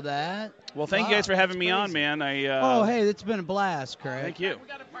didn't know that. Well, thank you guys for having me on, man. Hey, it's been a blast, Craig. Thank you. We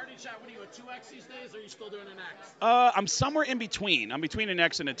got a party shot. What are you, a 2X these days, or are you still doing an X? I'm somewhere in between. I'm between an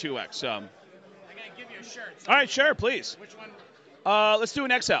X and a 2X. So. I gotta give you a shirt. All right, sure, please. Which one? Let's do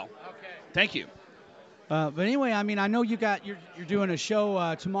an XL. Okay. Thank you. But anyway, I know you're doing a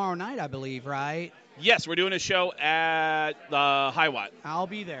show tomorrow night, I believe, right? Yes, we're doing a show at the High Watt. I'll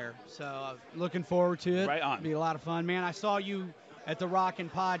be there, so looking forward to it. Right on. It'll be a lot of fun, man. I saw you at the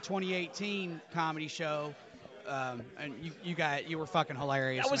RockNPod 2018 comedy show, and you were fucking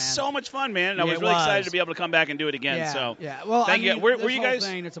hilarious. That was man. so much fun, man. And I was really excited to be able to come back and do it again. Yeah, so yeah. Well, thank you. Where you guys?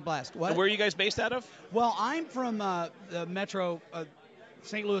 It's a blast. What? Where are you guys based out of? Well, I'm from the Metro,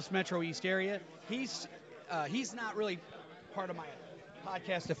 St. Louis Metro East area. He's not really part of my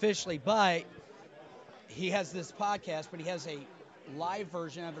podcast officially, but he has this podcast, but he has a live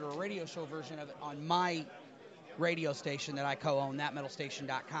version of it, or a radio show version of it, on my radio station that I co-own,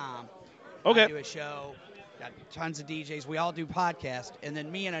 thatmetalstation.com. Okay. I do a show, got tons of DJs. We all do podcasts, and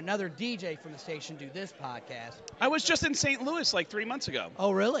then me and another DJ from the station do this podcast. I was just in St. Louis like 3 months ago.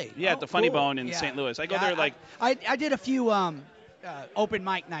 Oh, really? Yeah, at the Funny cool. Bone in St. Louis. I go there like... I did a few open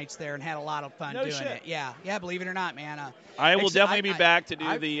mic nights there and had a lot of fun doing shit. it. Yeah, believe it or not, man. I will definitely be back to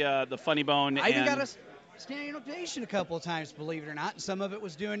do the Funny Bone. I even got a standing ovation a couple of times, believe it or not. Some of it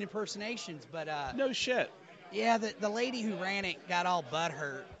was doing impersonations, but no shit. Yeah, the lady who ran it got all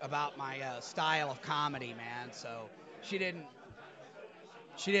butthurt about my style of comedy, man. So she didn't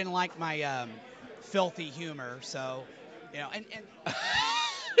like my filthy humor. So and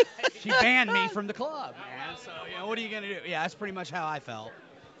she banned me from the club, man. So what are you gonna do? Yeah, that's pretty much how I felt.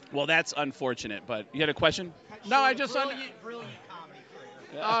 Well, that's unfortunate. But you had a question? No, I just brilliant comedy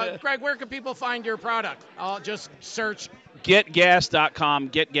career. Greg, where can people find your product? I'll just search getgas.com,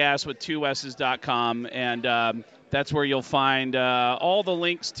 getgas with 2 S's.com, and that's where you'll find all the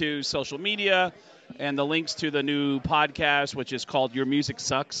links to social media and the links to the new podcast, which is called Your Music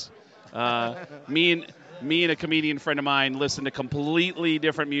Sucks. Me and a comedian friend of mine listen to completely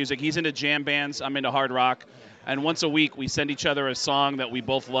different music. He's into jam bands. I'm into hard rock. And once a week, we send each other a song that we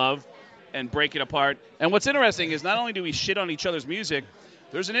both love and break it apart. And what's interesting is not only do we shit on each other's music,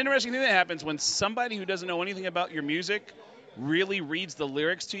 there's an interesting thing that happens when somebody who doesn't know anything about your music really reads the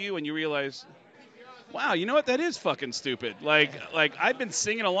lyrics to you, and you realize, wow, you know what? That is fucking stupid. Like I've been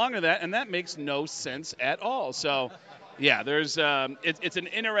singing along to that, and that makes no sense at all. So, yeah, there's it's an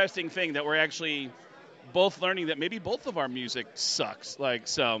interesting thing that we're actually both learning that maybe both of our music sucks.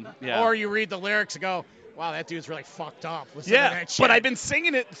 Yeah. Or you read the lyrics and go, wow, that dude's really fucked up. Listen to that shit. But I've been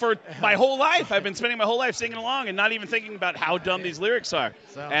singing it for my whole life. I've been spending my whole life singing along and not even thinking about how dumb these lyrics are.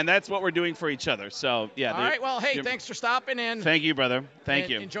 And that's what we're doing for each other. So, yeah. All right. Well, hey, thanks for stopping in. Thank you, brother. Thank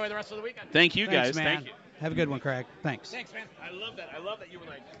you. Enjoy the rest of the weekend. Thank you, Thanks, guys. man. Thank you. Have a good one, Craig. Thanks. Thanks, man. I love that. You were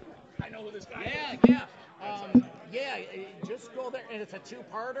like... I know who this guy is. Yeah. Just go there, and it's a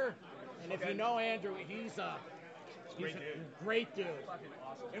two-parter. And if you know Andrew, he's a great dude.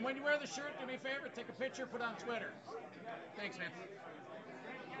 And when you wear the shirt, do me a favor, take a picture, put it on Twitter. Thanks, man.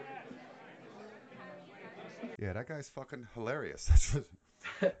 Yeah, that guy's fucking hilarious.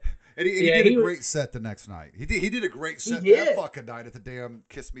 And he did a great set the next night. He did a great set that fucking night at the damn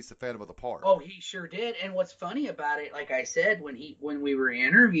Kiss Me Phantom of the Park. Oh, he sure did. And what's funny about it, like I said, when we were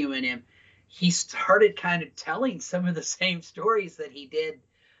interviewing him, he started kind of telling some of the same stories that he did,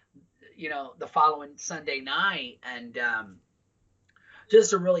 the following Sunday night. And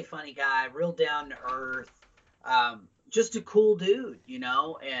just a really funny guy, real down to earth, just a cool dude,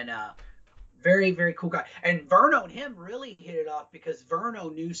 and very, very cool guy. And Verno and him really hit it off because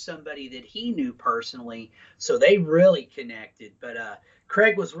Verno knew somebody that he knew personally, so they really connected. But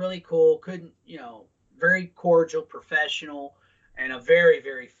Craig was really cool, very cordial, professional, and a very,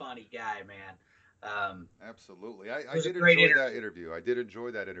 very funny guy, man. Absolutely. I did enjoy that interview. I did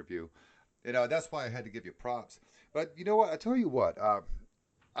enjoy that interview. That's why I had to give you props. But you know what? I tell you what,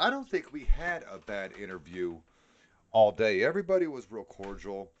 I don't think we had a bad interview all day. Everybody was real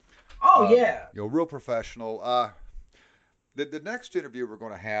cordial. Oh, yeah. Real professional. The next interview we're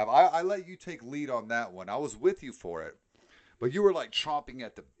going to have, I let you take lead on that one. I was with you for it, but you were like chomping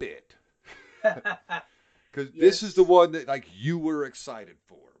at the bit. Because this is the one that like you were excited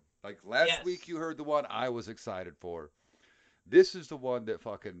for. Like last week you heard the one I was excited for. This is the one that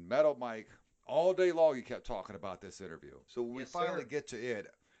fucking Metal Mike, all day long he kept talking about this interview. So when we finally get to it,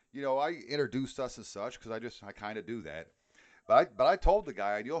 I introduced us as such because I kind of do that. But I told the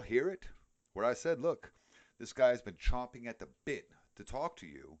guy, and you'll hear it, where I said, look, this guy's been chomping at the bit to talk to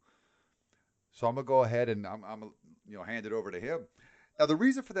you. So I'm going to go ahead and I'm hand it over to him. Now, the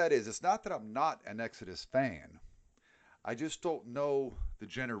reason for that is it's not that I'm not an Exodus fan. I just don't know the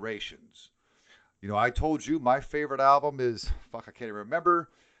generations. I told you my favorite album is, I can't even remember,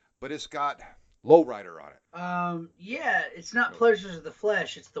 but it's got Lowrider on it. It's not Pleasures of the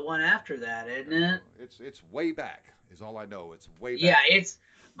Flesh. It's the one after that, isn't it? It's way back. Is all I know. It's way back. Yeah, it's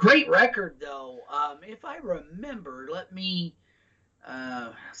great record though. If I remember, let me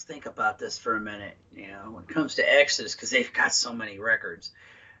let's think about this for a minute. When it comes to Exodus, because they've got so many records.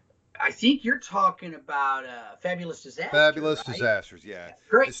 I think you're talking about Fabulous Disasters. Fabulous right? Disasters, yeah.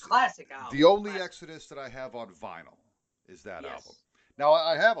 Great classic album. The only Exodus that I have on vinyl is that album. Now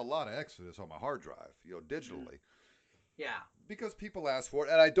I have a lot of Exodus on my hard drive, digitally. Yeah. Because people ask for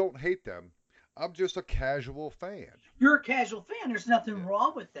it, and I don't hate them. I'm just a casual fan. You're a casual fan. There's nothing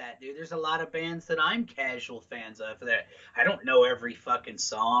wrong with that, dude. There's a lot of bands that I'm casual fans of that I don't know every fucking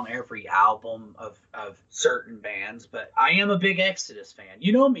song, every album of certain bands, but I am a big Exodus fan.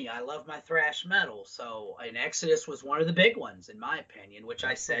 You know me, I love my thrash metal. So, and Exodus was one of the big ones, in my opinion, which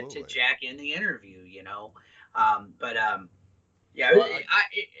I said to Jack in the interview, you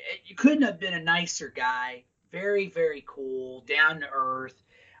couldn't have been a nicer guy. Very, very cool, down to earth.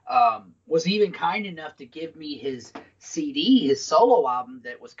 Was even kind enough to give me his CD, his solo album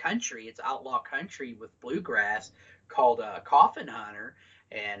that was country. It's outlaw country with bluegrass called Coffin Hunter.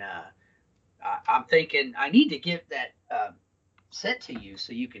 And I'm thinking I need to give that sent to you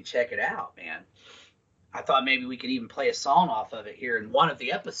so you can check it out, man. I thought maybe we could even play a song off of it here in one of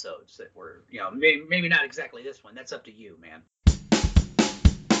the episodes that were, maybe not exactly this one. That's up to you, man.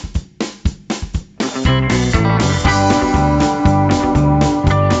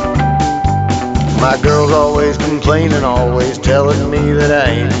 My girl's always complaining, always telling me that I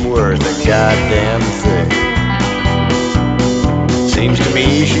ain't worth a goddamn thing. Seems to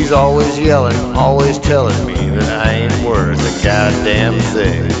me she's always yelling, always telling me that I ain't worth a goddamn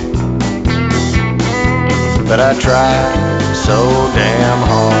thing. But I try so damn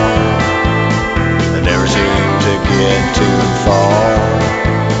hard, I never seem to get too far.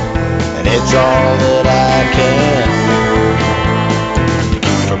 And it's all that I can do to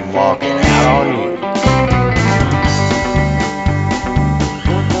keep from walking out on you.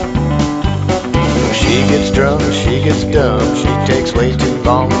 She gets drunk, she gets dumb, she takes way too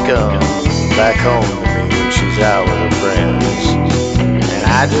long to come back home to me when she's out with her friends. And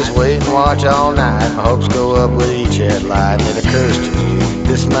I just wait and watch all night, my hopes go up with each headlight, and it occurs to me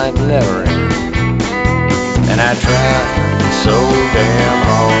this might never end. And I try so damn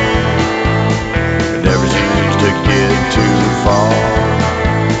hard, it never seems to get too far.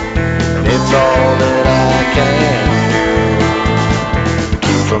 And it's all that I can do to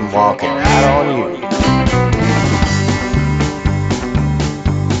keep from walking out on you.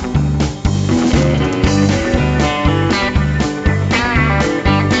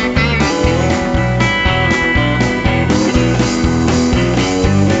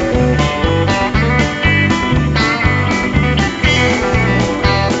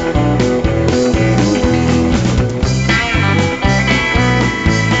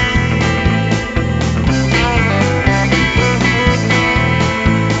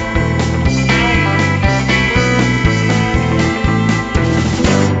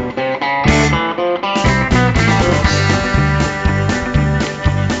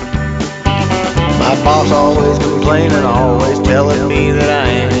 My boss always complaining, always telling me that I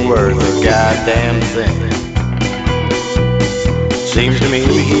ain't worth a goddamn thing. Seems to me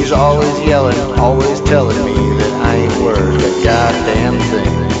he's always yelling, always telling me that I ain't worth a goddamn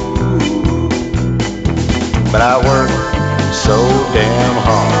thing. But I work so damn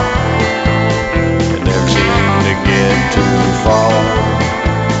hard and never seem to get too far.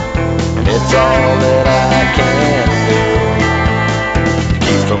 And it's all that I can do to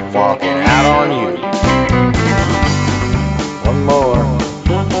keep from walking out on you. One more.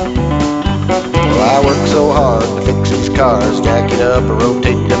 Well, I work so hard to fix these cars, jack it up or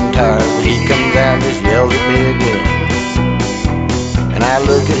rotate them tires, but he comes out and just yells at me again. And I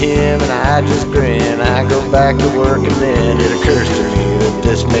look at him and I just grin. I go back to work and then it occurs to me that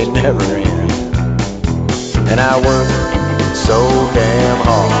this may never end. And I work so damn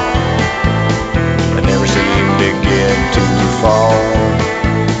hard, I never seem to get too far.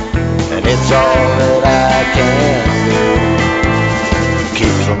 And it's all that I can do to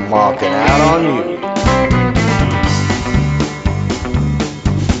keep from walking out on you.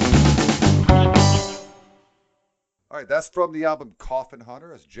 All right, that's from the album Coffin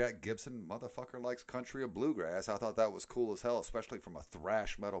Hunter. As Jack Gibson, motherfucker likes country and bluegrass. I thought that was cool as hell, especially from a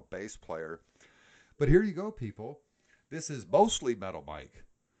thrash metal bass player. But here you go, people. This is mostly Metal Mike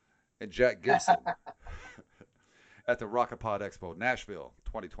and Jack Gibson at the RockNPod Expo, Nashville,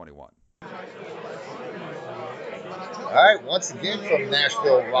 2021. All right, once again from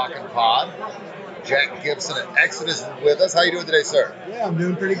Nashville RockNPod, Jack Gibson at Exodus is with us. How you doing today, sir? Yeah, I'm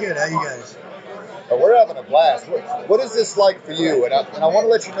doing pretty good. How you guys? We're having a blast. What is this like for you? And I want to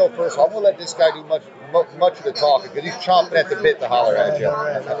let you know first, I'm going to let this guy do much of the talking because he's chomping at the bit to holler at you.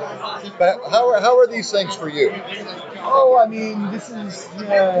 Right. But how are these things for you? Oh, I mean, this is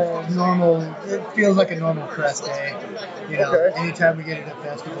normal. It feels like a normal press day. You know, Okay. Anytime we get at a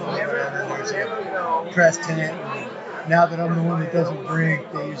festival or whatever, there's a press tent. And now that I'm the one that doesn't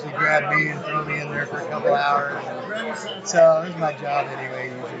drink, they usually grab me and throw me in there for a couple hours. So it's my job anyway,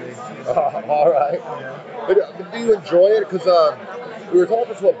 usually. All right. Yeah. But do you enjoy it? Because we were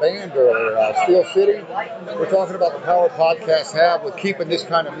talking to a band earlier, Steel City. We're talking about the power podcasts have with keeping this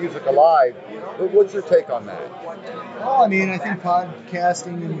kind of music alive. What's your take on that? Well, I mean, I think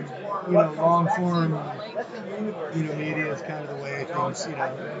podcasting and long form, media is kind of the way things, the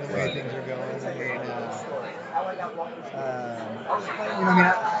way things are going. I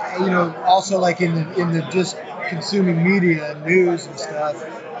mean, also like in the just consuming media and news and stuff.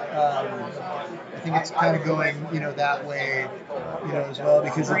 I think it's kind of going, that way, as well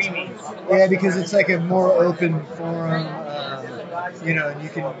because it's like a more open forum, and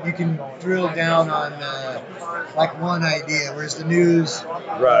you can drill down on like one idea, whereas the news, you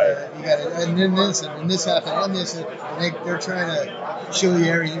got to, and then this and this happened and this, and they're trying to show you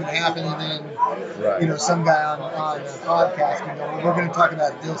everything that happened, and then some guy on a podcast can go, well, we're going to talk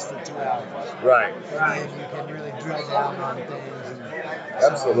about this for 2 hours, right? And then you can really drill down on things. And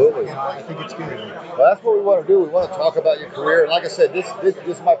absolutely. So, I think it's good. Well, that's what we want to do. We want to talk about your career. And like I said, this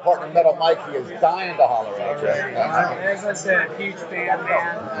is my partner, Metal Mike. He is dying to holler at you. As I said, huge fan,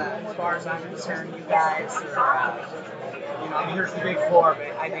 man. As far as I'm concerned, you guys are, here's the big four,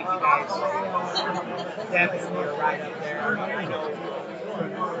 but I think you guys definitely are right up there. I know a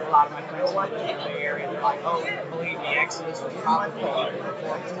lot of my friends in the Bay Area, they're like, oh, believe me, Exodus was probably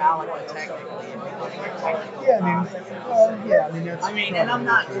before Metallica, technically. And I'm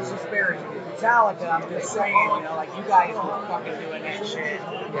not disparaging Metallica, I'm just saying, like you guys were fucking doing that shit for a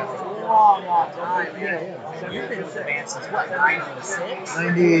long time, man. So you've been with the band since what, 96?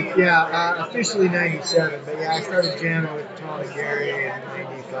 Officially 97, but I started jamming with Tom and Gary in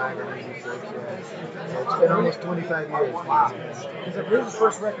 95 or 96, So it's been almost 25 years. Wow. Because I believe the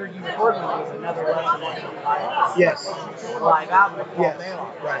first record you recorded was Another Lesson in Life. Yes. Live album with Paul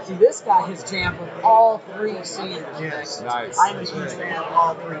Bailoff. Right. See, this guy has jammed with all three singers. Yes. Nice. I'm a huge fan of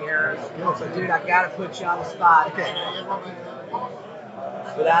all three eras. So, dude, I got to put you on the spot. Okay.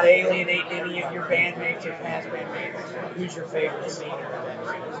 Without alienating any of your bandmates or past bandmates, who's your favorite singer?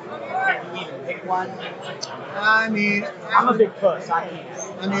 Can you even pick one? I mean, I'm a big puss. I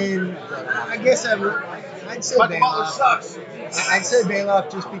guess I'd say Bailoff. Sucks. I'd say Bailoff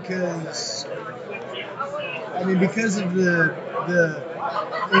just because. Because of the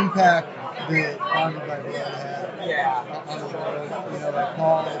impact that Bonded by Blood had on the world. Like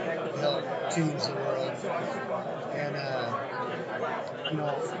Paul helped change the world, and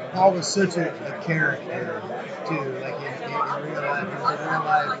Paul was such a character too. Like in real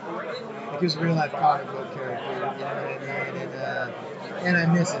life, he was a real life comic book character. You know what I mean? And I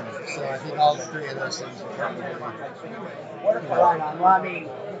miss him. So I think all three of those things are probably. Right on. Well,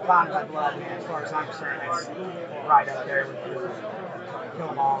 Bonded by Blood, man, as far as I'm concerned, that's right up there with Kill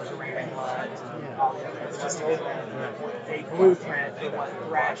 'Em All, Raven Blood, all the others. It's just a blueprint for what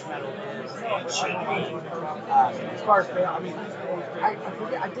thrash metal is and should be. As far as, I mean, I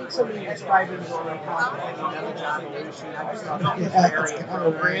forget, I think somebody described him as kind of like another John Belushi. I just thought that was very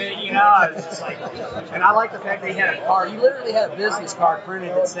appropriate, you know? I was just like, and I like the fact that he had a card. He literally had a business card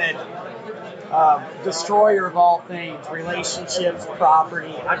printed that said, destroyer of all things, relationships,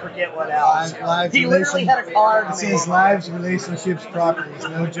 property, I forget what else. He literally had a card. It says lives, relationships, properties,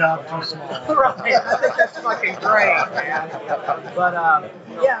 no job too small. Right, I think that's fucking great, man. But,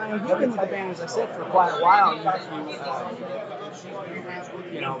 yeah, I mean, he's been with the band, as I said, for quite a while.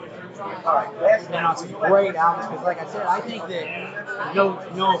 You know, been on some great albums, because like I said, I think that,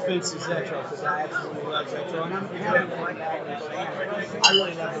 no offense to Zetro, because I absolutely love Zetro, and I'm happy to bring back this band. I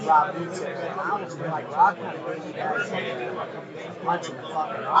really love the Rob Boots era, and I almost feel like Rob kind of gave you guys a punch in the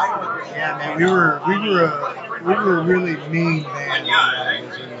fucking arm. Yeah, man, we were a really mean band.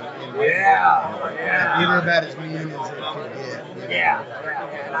 Yeah. We were about as mean as it could get. Yeah.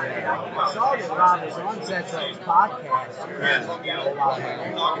 And I saw that Rob was on Zetro's podcast.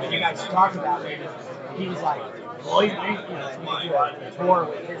 When you guys talked about it, he was like, well, he's going to do a tour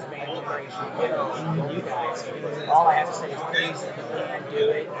with his band, Generation Heroes, and you guys. All I have to say is please, if you can do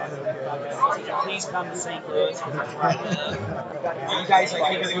it, please come to St. Louis. You guys, I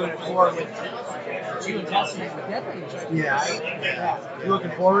think, are doing a tour with you and Testament with Death Angel. Yeah. You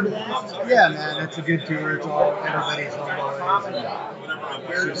looking forward to that? Yeah, man, it's a good tour. It's all everybody's homeboys.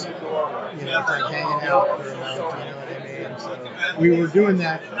 It's just, it's like hanging out for a month, you know what I mean? So we were doing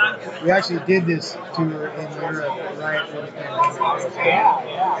that. We actually did this tour in Europe right when the pandemic was.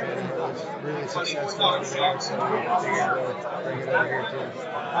 Yeah. And it was really successful over there, so we figured we'll bring it over here too.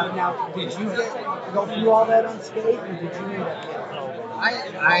 Now, did you go through all that unscathed, or did you end up getting COVID?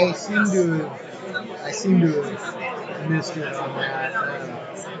 I seem to have missed it on that.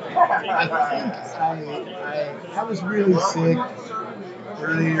 I think I was really sick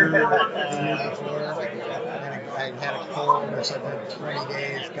earlier the year before, and I had a cold or something, 20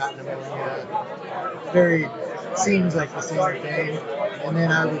 days, got pneumonia. Seems like the same thing. And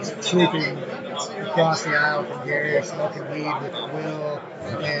then I was sleeping across the aisle from Gary, smoking weed with Will,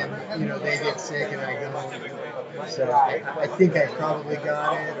 and they get sick and I don't. So I think I probably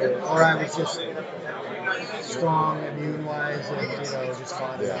got it, or I was just strong immune-wise, and just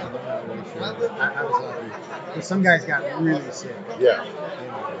fought it out. I'm not really sure. I was lucky, but some guys got really sick. Yeah.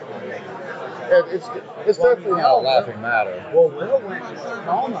 It's definitely not a laughing matter. Well, Will went to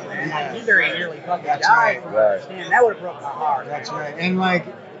coma, man. Yeah. He very nearly fucking died. Right. From understanding. That would have broke my heart. That's right. And like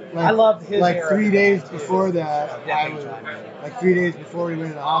I loved his era. 3 days before that, like 3 days before we went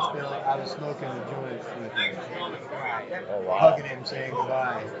to the hospital, I was smoking a joint with him. Oh, wow. Hugging him, saying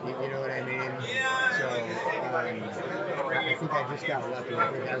goodbye. You know what I mean? So I think I just got lucky.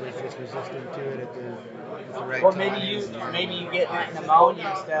 I think I was just resistant to it at the right Or time. maybe you get that pneumonia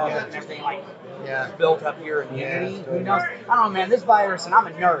and stuff and everything built up your immunity. Yeah, Who knows? I don't know, man. This virus, and I'm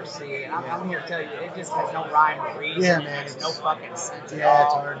a nurse, see, and I'm here to tell you, it just has no rhyme or reason. Yeah, man. There's no fucking sense at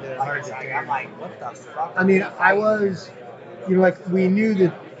all. It's hard to take. I'm like, what the fuck? I mean, I was, we knew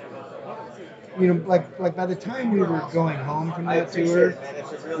that. Like by the time we were going home from that tour,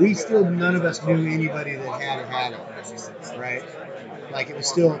 none of us knew anybody that had it, right? Like it was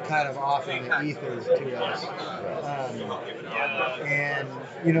still kind of off in the ether to us. And,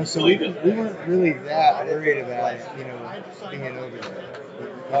 so we weren't really that worried about it, being over there.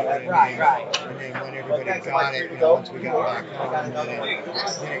 Right. And then when everybody got it, once we got back home, then it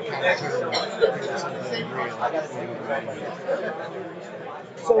kind of turned into something real.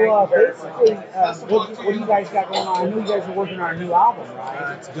 So basically, what do you guys got going on? I know you guys are working on a new album,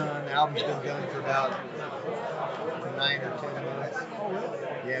 right? It's done. The album's been done for about 9 or 10 months.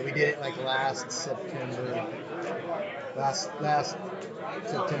 Yeah, we did it like last September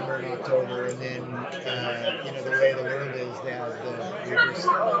and October, and then the way the world is, the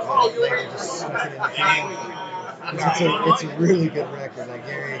label just stuck it in the can. It's a really good record. Like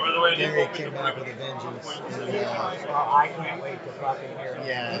Gary came back with a vengeance. And, I can't wait to fucking hear it.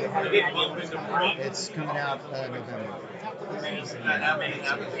 Yeah. Do you have any idea when it's coming out? It's coming out November. Amazing. I can't wait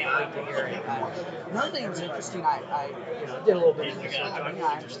to hear it. Another thing that's interesting, I did a little bit of research on you. I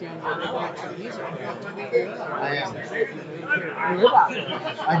understand you're a big country music fan. I am. You live out here.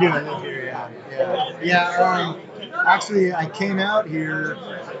 I do. I live here. Yeah. actually, I came out here.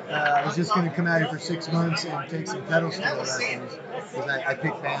 I was just going to come out here for 6 months and take some pedal steel lessons because I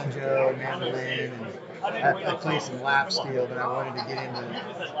pick banjo and mandolin and I play some lap steel, but I wanted to get into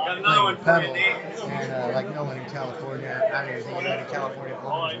playing with pedal. And like no one in California, I don't even think anyone in California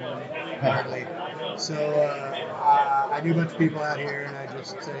owns one hardly. So I knew a bunch of people out here, and I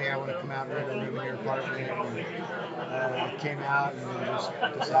just said, hey, I want to come out and rent a room in your apartment. And came out and then just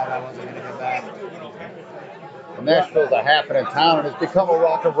decided I wasn't going to go back. Well, Nashville's a happening town, and it's become a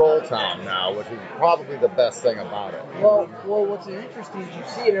rock and roll town now, which is probably the best thing about it. Well, what's interesting is you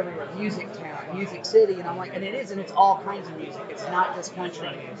see it everywhere. Music town, music city, and I'm like, and it is, and it's all kinds of music. It's not just country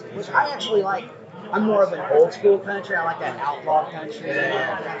music, which I actually like. I'm more of an old school country. I like that outlaw country.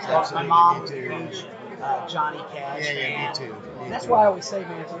 My mom was a huge Johnny Cash fan. Me too. That's why I always say,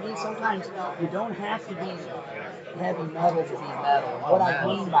 man, to me, sometimes you don't have to be heavy metal to be metal. What I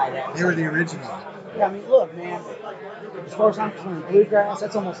mean by that, they were the original. Yeah, I mean, look, man. As far as I'm concerned, bluegrass,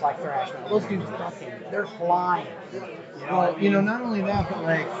 that's almost like thrash metal. Those dudes they're flying. Not only that, but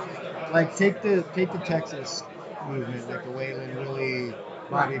like take the Texas movement, like the Waylon Willie,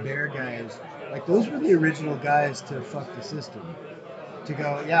 Bobby Bear guys. Like those were the original guys to fuck the system. To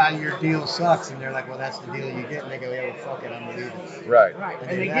go, yeah, your deal sucks, and they're like, well, that's the deal you get, and they go, yeah, well, fuck it, I'm leaving. Right. And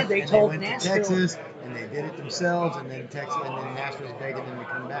they did. They told went Nashville. to Texas, and they did it themselves, and then Nashville's begging them to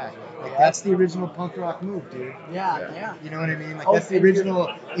come back. Like that's the original punk rock move, dude. Yeah. You know what I mean? Like that's the original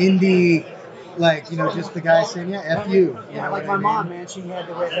indie. Like, just the guy saying, yeah, F you. Yeah, like my mom, man, she had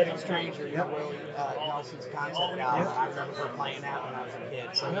the Red-Headed Stranger, Willie Nelson's concept album, and I remember her playing that when I was a kid.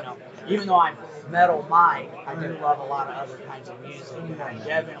 So, even though I'm Metal Mike, I do love a lot of other kinds of music, and I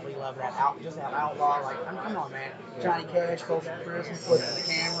definitely love that outlaw, like, come on, man, Johnny Cash, Go for Christmas, flipping the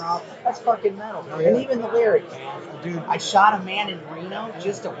camera off, that's fucking metal. And even the lyric, man, dude, I shot a man in Reno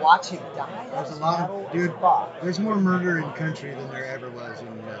just to watch him die. That's metal as fuck. There's more murder in country than there ever was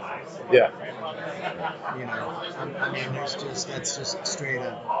in metal. Yeah. I mean, that's just straight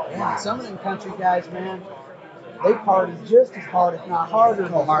up. Yeah, some of them country guys, man, they party just as hard, if not harder,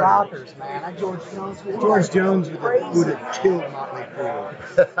 than rockers, man. George Jones would have killed Motley Crue.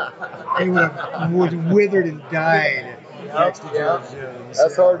 He would have withered and died next to George Jones.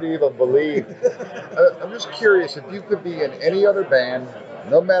 That's hard to even believe. I'm just curious, if you could be in any other band,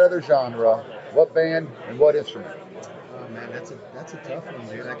 no matter the genre, what band and what instrument? Oh man, that's a tough one,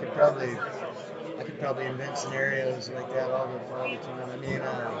 dude. I could probably invent scenarios like that all the time. I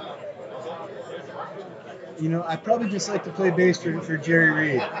mean, I'd probably just like to play bass for Jerry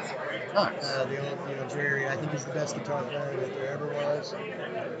Reed. The old, Jerry Reed. I think he's the best guitar player that there ever was.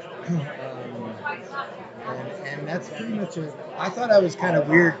 And that's pretty much it. I thought I was kind of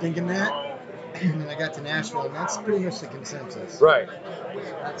weird thinking that. And then I got to Nashville, and that's pretty much the consensus. Right.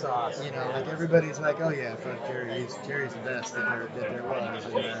 That's awesome. Like everybody's like, oh yeah, fuck Jerry. Jerry's the best that there was.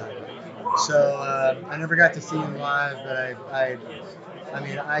 And so I never got to see him live, but I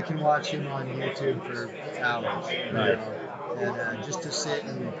mean, I can watch him on YouTube for hours. And just to sit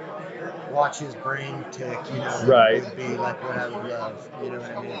and watch his brain tick, would be like what I would love. You know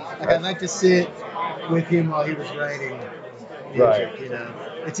what I mean? Like I'd like to sit with him while he was writing music.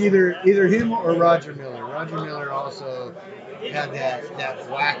 It's either him or Roger Miller. Roger Miller also had that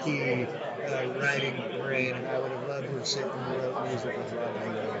wacky writing brain, and I would have loved to have sit and wrote music with Roger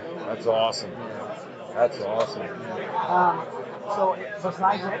Miller. That's awesome. That's awesome. So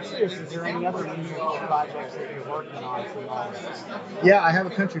besides Exodus, is there any other musical projects that you're working on from artists? Yeah, I have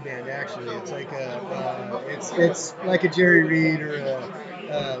a country band actually. It's like it's like a Jerry Reed or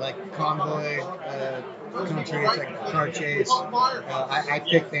a like Convoy country. It's like a car chase. I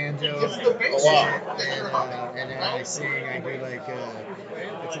pick banjo and I sing. I do like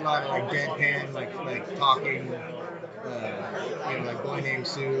it's a lot of like deadpan, like talking, like Boy Named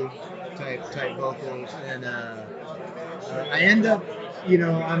Sue type vocals, and I end up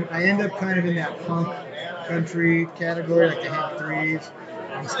kind of in that punk country category, like the Hank Threes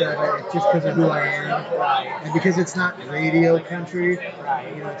and stuff, just because of who I am, and because it's not radio country,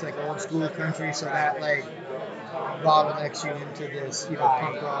 it's like old school country, so that like bottlenecks you into this,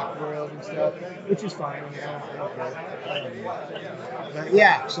 punk rock world and stuff, which is fine. I mean, I don't care. But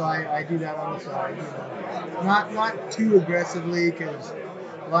yeah, so I do that on the side, not too aggressively, because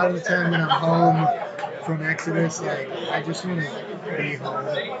a lot of the time when I'm home from Exodus, like I just want to be home.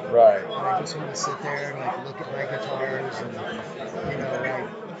 Right. And I just want to sit there and like look at my guitars and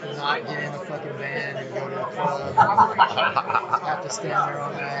like not get in a fucking band and go to a club and have to stand there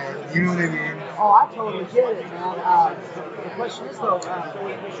all night. You know what I mean? Oh, I totally get it, man. The question is though, do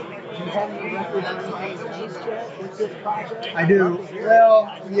you have any records or anything released yet with this project? I do. Well,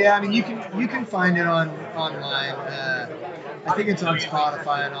 yeah. I mean, you can find it online. I think it's on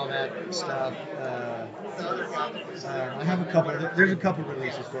Spotify and all that stuff. I have a couple. There's a couple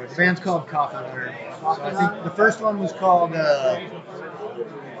releases for it. The band's called Coffee Hunter. So I think the first one was called.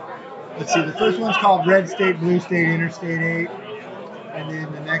 Let's see. The first one's called Red State, Blue State, Interstate 8. And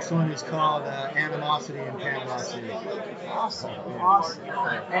then the next one is called Animosity in Panama City. Awesome.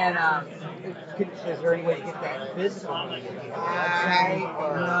 And is there any way to get that physical media? Do you have a website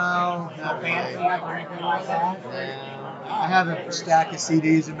or no, not band really. camp or anything like that? No. I have a stack of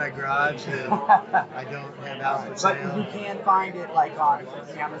CDs in my garage that I don't have out for sale. But you can find it like on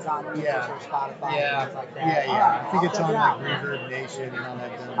Amazon Music or Spotify and things like that. Yeah. I think it's on like Reverb Nation and all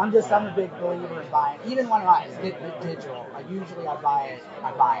that stuff. I'm a big believer in buying, even when I get digital. I buy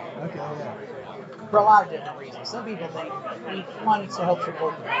it. Okay, yeah. For a lot of different reasons. Some people think, one, it helps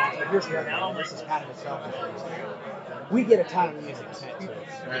support the bands, but here's the other one. This is kind of a selfish reason. We get a ton of music sent to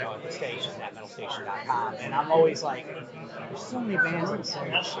us, at the station, at metalstation.com, and I'm always like, there's so many bands that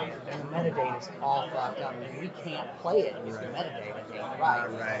send us shit, and the metadata's all fucked up, and we can't play it if the metadata ain't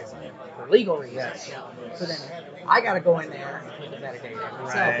right. For legal reasons. So then I gotta go in there and put the metadata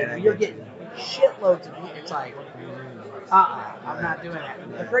myself, and you're getting shitloads of music. It's like, I'm not doing that.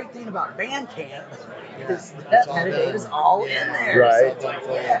 The great thing about Bandcamp is that metadata's all in there. Right.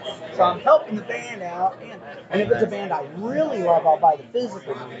 So I'm helping the band out, and if it's a band I really love, I'll buy the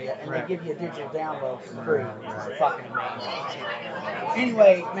physical media, and they give you a digital download for free. It's fucking amazing.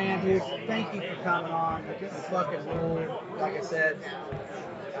 Anyway, man, dude, thank you for coming on. You fucking rule. Like I said,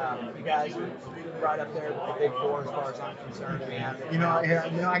 you guys are right up there with the Big Four as far as I'm concerned, man.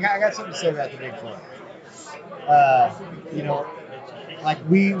 I got something to say about the Big Four. Like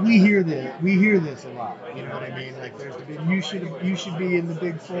we hear this a lot. You know what I mean? Like there's the big, you should be in the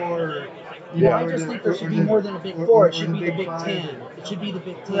Big Four. I just think there should be more than a Big Four. It should be the Big Ten. It should be the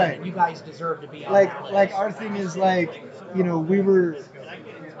Big Ten. Right. And you guys deserve to be on that list. Like our thing is like, we were,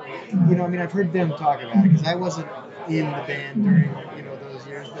 I've heard them talk about it because I wasn't in the band during those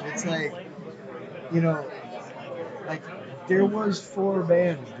years, but it's like, like there was 4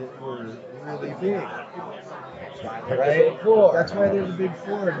 bands that were really big. Right? That's why they're the Big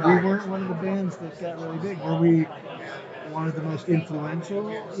Four. We weren't one of the bands that got really big. Were we one of the most influential,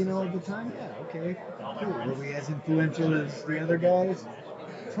 at the time? Yeah, okay, cool. Were we as influential as the other guys?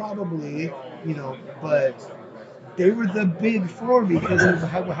 Probably, but they were the Big Four because of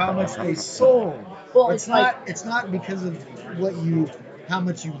how much they sold. Well, it's not because of how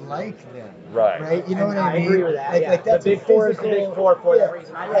much you like them. Right. You know what I mean? agree with that. Like that's the Big Four is the Big Four for that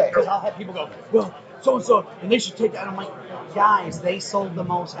reason. Because I'll have people go, well, so, and they should take that. I'm like, guys, they sold the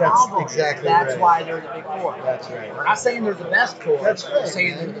most albums. Exactly. That's why they're the Big Four. That's right. We're not saying they're the best 4. That's right. We're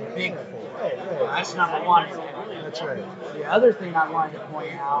saying they're the Big Four. Right. That's number one. That's right. The other thing I wanted to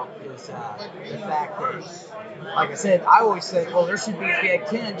point out is the fact that, like I said, I always said, well, there should be a Big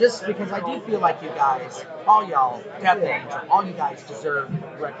Ten, just because I do feel like you guys, all y'all, Death Angel, all you guys deserve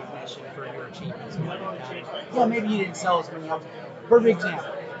recognition for your achievements. Yeah, maybe you didn't sell as many albums. Perfect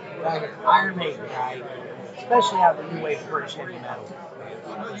example, right here, Iron Maiden, right? Especially out of the new wave of British heavy metal.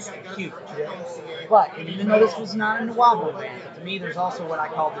 Huge. But even though this was not a Nuevo band, but to me there's also what I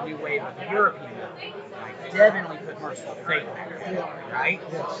call the new wave of European metal. I definitely put Merciful Fate in there, right?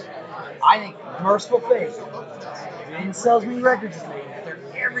 Yes. I think Merciful Fate, they didn't sell as many records as Maiden, but they're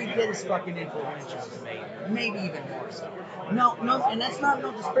every bit as fucking influential as Maiden. Maybe even more so. No, and that's not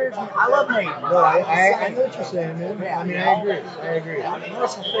no disparagement. I love Maiden. No, I know what you're saying, man. Yeah, I mean, I agree. Yeah,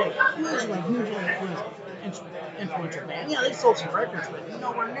 Merciful Fate, hugely influential band. Yeah, they sold some records, but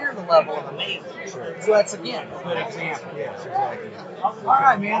nowhere near the level of a Maiden. Sure. So that's, again, a good example. Yes, exactly. All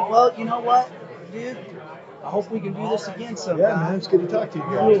right, man. Well, you know what, dude? I hope we can do this again sometime. Yeah, man. It's good to talk to you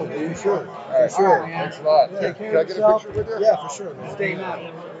guys. Sure. For sure. All right, man. Thanks a lot. Take care Can I of get yourself. a picture with you? Yeah, for sure, man. Stay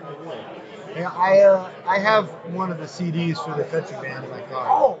metal. Yeah, I have one of the CDs for the country band in my car.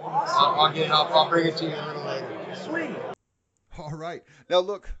 Oh, awesome. I'll bring it to you a little later. Sweet. All right. Now,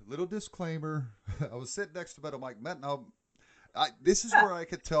 look, little disclaimer. I was sitting next to Metal Mike. Now, this is where I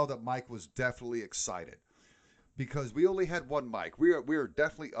could tell that Mike was definitely excited because we only had one mic. We are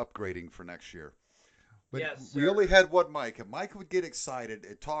definitely upgrading for next year. But Yes, we sir. only had one mic, and Mike would get excited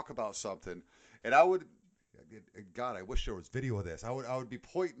and talk about something, and I would, God, I wish there was video of this. I would be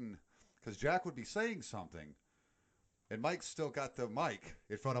pointing because Jack would be saying something, And Mike's still got the mic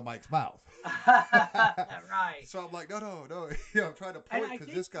in front of Mike's mouth. Right. So I'm like, no. I'm trying to point because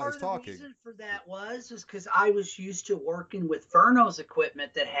this guy's talking. The reason for that was because I was used to working with Verno's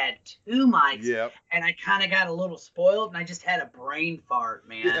equipment that had 2 mics. Yep. And I kind of got a little spoiled, and I just had a brain fart,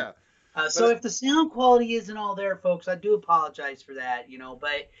 man. Yeah. So if the sound quality isn't all there, folks, I do apologize for that,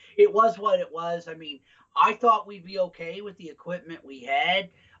 but it was what it was. I mean, I thought we'd be okay with the equipment we had,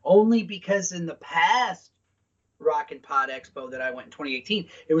 only because in the past RockNPod Expo that I went in 2018,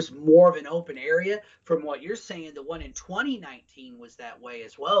 it was more of an open area. From what you're saying, the one in 2019 was that way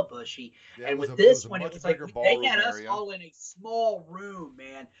as well, Bushy. Yeah, and with this one, it was like they had us area. all in a small room,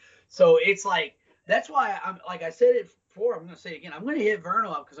 man. So it's like, that's why I'm like I said it before, I'm going to say it again. I'm going to hit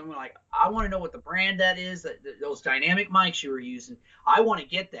Verno up because I'm like, I want to know what the brand that is, those dynamic mics you were using. I want to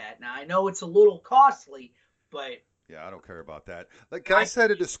get that. Now, I know it's a little costly, but yeah, I don't care about that. Like I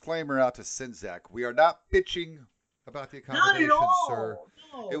said, a disclaimer out to Sinzak. We are not bitching about the accommodations, not at all. sir.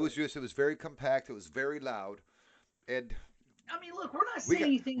 No. It was very compact. It was very loud. And I mean, look, we're not saying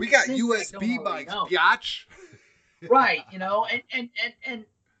anything. We got USB mics, biatch. Right, and I'm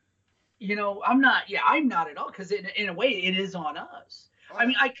not at all, because in a way it is on us. I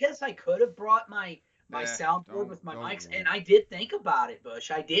mean, I guess I could have brought my soundboard with my mics, and I did think about it,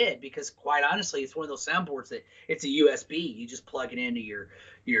 Bush. I did, because quite honestly, it's one of those soundboards that it's a USB. You just plug it into your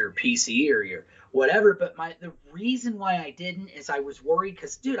PC or your whatever. But the reason why I didn't is I was worried,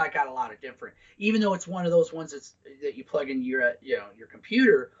 because, dude, I got a lot of different. Even though it's one of those ones that you plug in your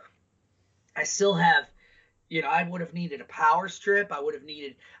computer, I still have. I would have needed a power strip. I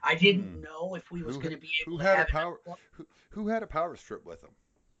didn't know if we was going to be able to have Who had a power strip with them?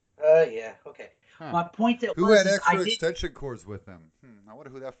 Yeah, okay. Huh. My point who had extra extension cords with them? I wonder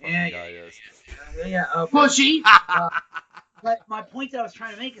who that fucking guy is. Bushy. But my point that I was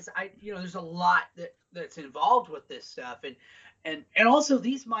trying to make is, there's a lot that's involved with this stuff, and also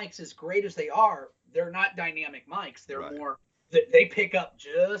these mics, as great as they are, they're not dynamic mics. They're more they pick up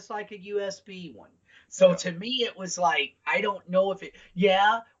just like a USB one. So to me, it was like, I don't know if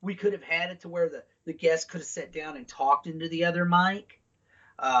we could have had it to where the guest could have sat down and talked into the other mic.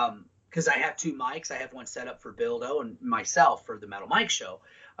 Because I have 2 mics. I have one set up for Bildo and myself for the Metal Mike show.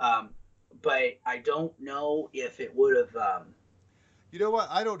 But I don't know if it would have. You know what?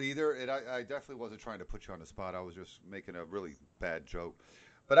 I don't either. And I definitely wasn't trying to put you on the spot. I was just making a really bad joke.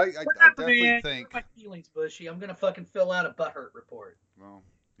 But I definitely think. My feelings, Bushy. I'm going to fucking fill out a butthurt report. Well,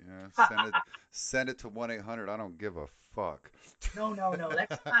 yeah. Send it to 1-800. I don't give a fuck. No.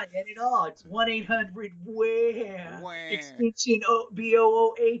 That's not it at all. It's 1-800-WHAM. Extension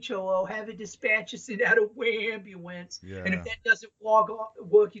BOOHOO. Have it dispatch us out of ambulance. Yeah. And if that doesn't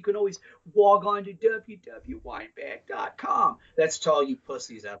work, you can always log on to www.wineback.com. That's to all you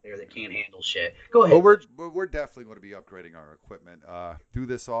pussies out there that can't handle shit. Go ahead. Well, we're definitely going to be upgrading our equipment through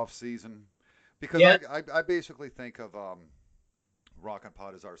this off season, because I basically think of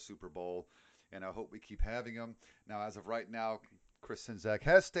RockNPod as our Super Bowl, and I hope we keep having them. Now, as of right now, Chris Sinzak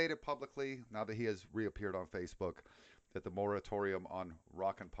has stated publicly, now that he has reappeared on Facebook, that the moratorium on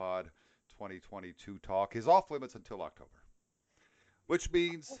RockNPod 2022 talk is off limits until October, which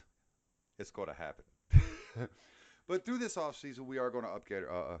means it's going to happen. But through this off season, we are going to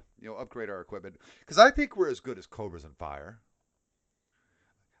upgrade our equipment, because I think we're as good as Cobras and Fire.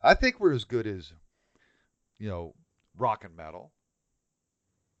 I think we're as good as Rock and Metal.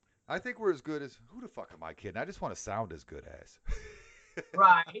 I think we're as good as, who the fuck am I kidding? I just want to sound as good as.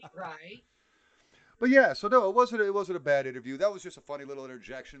 Right. But yeah, so no, it wasn't a bad interview. That was just a funny little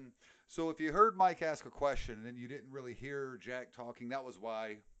interjection. So if you heard Mike ask a question and then you didn't really hear Jack talking, that was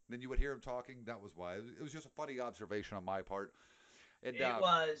why. Then you would hear him talking, that was why. It was just a funny observation on my part. And, it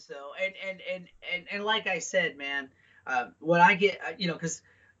was, though. And like I said, man, when I get, because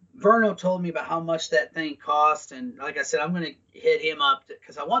Verno told me about how much that thing cost, and like I said, I'm going to hit him up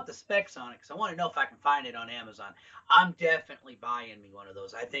because I want the specs on it, because I want to know if I can find it on Amazon. I'm definitely buying me one of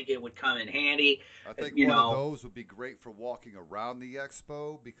those. I think it would come in handy. I think one of those would be great for walking around the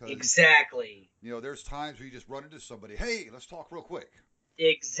expo, because exactly. There's times where you just run into somebody, hey, let's talk real quick.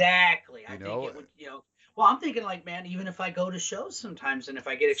 Exactly. I think it would, well, I'm thinking, like, man, even if I go to shows sometimes and if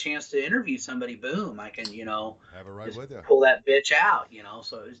I get a chance to interview somebody, boom, I can, have it right with you. Pull that bitch out,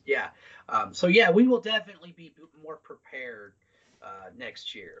 So, yeah. We will definitely be more prepared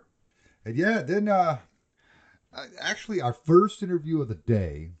next year. And yeah, then actually our first interview of the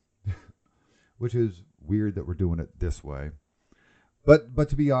day, which is weird that we're doing it this way. But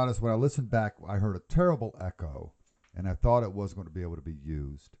to be honest, when I listened back, I heard a terrible echo, and I thought it was going to be able to be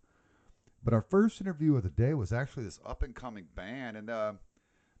used. But our first interview of the day was actually this up-and-coming band, and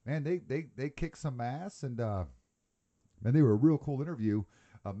man, they kick some ass, and And they were a real cool interview.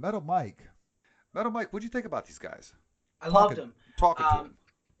 Metal Mike. Metal Mike, what'd you think about these guys? I loved them. Talking to them.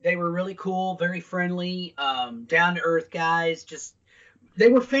 They were really cool, very friendly, down to earth guys. Just they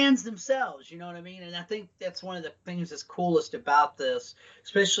were fans themselves, you know what I mean? And I think that's one of the things that's coolest about this,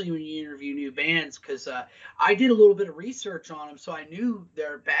 especially when you interview new bands, because I did a little bit of research on them, so I knew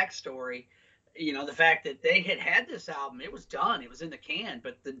their backstory. You know, the fact that they had this album, it was done, it was in the can,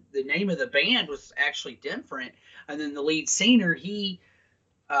 but the name of the band was actually different. And then the lead singer, he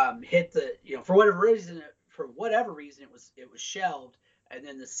hit the, you know, for whatever reason, it was shelved. And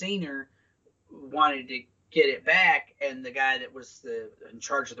then the singer wanted to get it back, and the guy that was in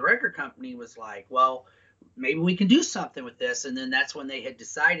charge of the record company was like, well, maybe we can do something with this. And then that's when they had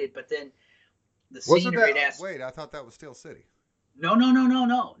decided. But then the singer had asked. Wait, I thought that was Steel City.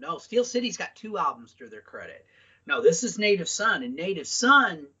 No. Steel City's got 2 albums to their credit. No, this is Native Son. And Native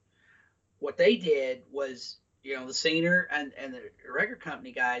Son, what they did was, you know, the singer and the record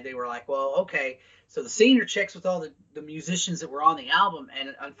company guy, they were like, well, okay. So the singer checks with all the musicians that were on the album,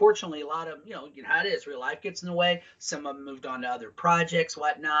 and unfortunately, a lot of, you know how it is, real life gets in the way. Some of them moved on to other projects,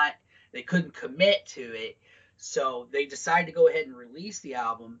 whatnot. They couldn't commit to it, so they decided to go ahead and release the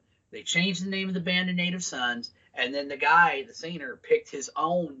album. They changed the name of the band to Native Sons, and then the singer, picked his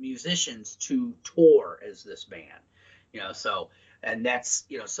own musicians to tour as this band. You know, so, and that's,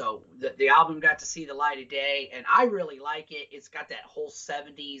 you know, so the album got to see the light of day, and I really like it. It's got that whole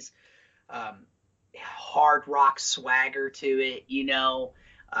 70s hard rock swagger to it, you know.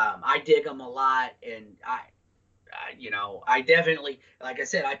 I dig them a lot, and I definitely, like I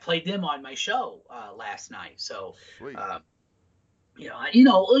said, I played them on my show last night. So, Sweet. You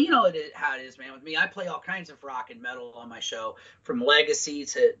know how it is, man. With me, I play all kinds of rock and metal on my show, from legacy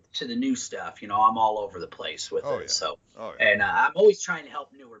to the new stuff. You know, I'm all over the place with it. Yeah. So, oh, yeah. And I'm always trying to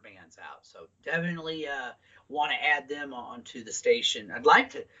help newer bands out. So definitely want to add them onto the station.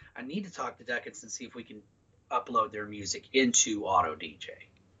 I need to talk to Duckins and see if we can upload their music into Auto DJ.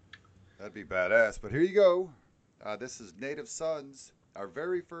 That'd be badass. But here you go. This is Native Sons, our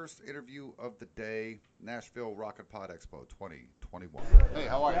very first interview of the day, Nashville RockNPod Expo 2021. Hey,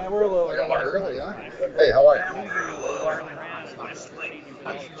 how are you? Yeah, we're a little early, huh? Hey, how are you?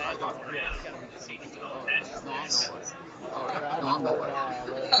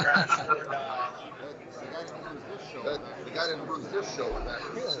 The guy that runs this show is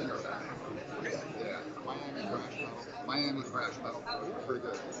actually a singer back. Yeah, Miami Thrash Metal. Pretty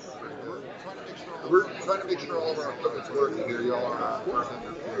good. We're trying to make sure all of our equipment's working here. Y'all are first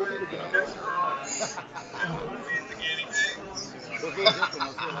interviewing. It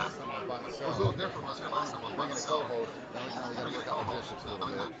was a little different. I was here last time I was by myself. Bringing a co-host. Now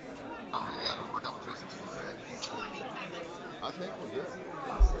we got to work out logistics a little bit. I think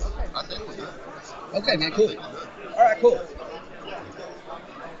we're good. Okay, man, cool. All right, cool.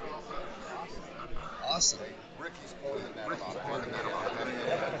 Awesome. Ricky's quoting that about it.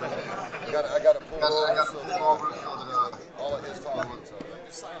 I got to pull over so that all of his talking.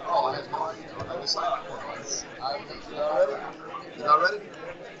 You not ready?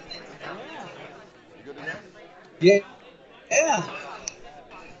 You good to go? Yeah.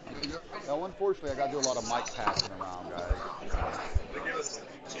 Now, unfortunately, I got to do a lot of mic passing around, guys.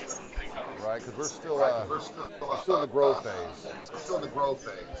 Right, because we're still in the growth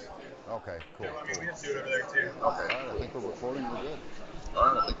phase. Okay, cool. We have to do it over there too. Okay. All right, I think we're recording. We're good.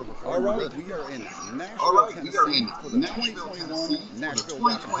 All right, we are in Nashville, Tennessee for the 2021 Nashville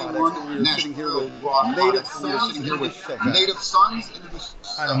RockNPod Expo. We are sitting here with Native Sons.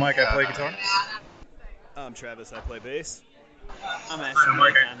 I'm Mike. I play guitar. I'm Travis. I play bass. I'm Ashley.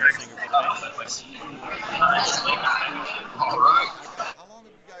 Mike. I'm the singer for the band. All right. How long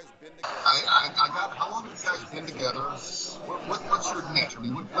have you guys been together? How long have you guys been together? What's your niche? I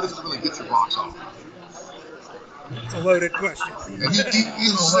mean, what does it really get your rocks off? It's a loaded question. And you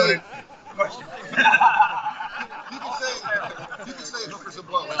can loaded question. You can say hookers and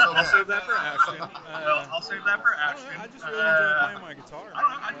blow. I'll save that for Ashton. I'll save that for Ashton. I just really enjoy playing my guitar.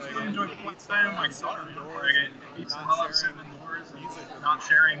 I just really enjoy playing my guitar. It beats the hell out of seven doors and not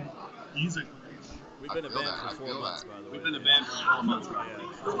sharing music. We've been a band for 4 months, by the way. We've been a band for 4 months.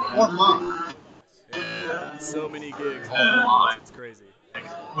 Yeah. 1 month. Yeah, so many gigs. It's crazy.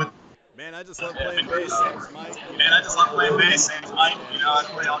 Man, I just love playing bass, same as Mike. I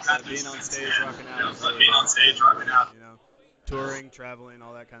play all kinds of being on stage, rocking out. You know, touring, traveling,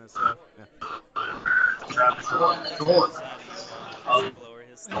 all that kind of stuff. Yeah. Blower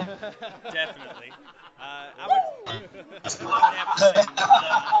his stuff. Definitely. I would have to say the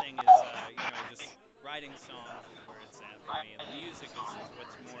thing is, just writing songs is where it's at for me. And the music is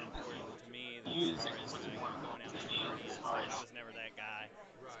what's more important to me. The guitar is going out and partying. bassist was never that guy.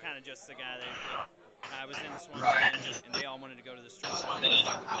 It's kind of just the guy that I was in this one band, and they all wanted to go to the strip club. And I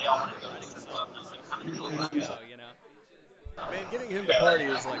said, "Cool, I'm writing a song, so let's go," you know. Man, getting him to party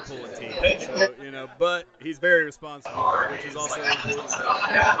is like pulling teeth. So, you know, but he's very responsible, which is also important.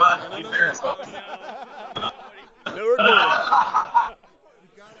 No recording. You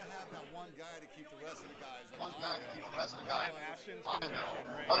gotta have that one guy to keep the rest of the guys on. Ashton's conviction,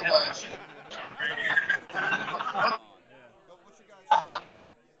 right? Otherwise, what's your guys'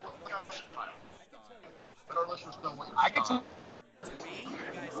 let our listeners know what you're doing.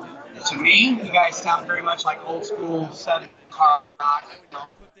 To me, you guys sound very much like old school Southern hard rock.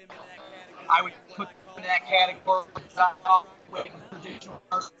 I would put them in that category with traditional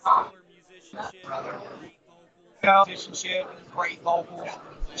rock. Musicianship, great vocals.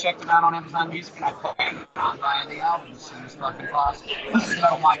 Check them out on Amazon Music, and I put them on buying the albums as soon as fucking possible. This is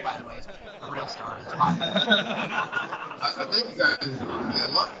Metal Mike, by the way. It's a real star. It's fine. I think you guys are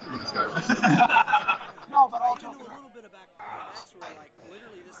lucky with this guy. No, but I'll tell you a little bit about backstory. Like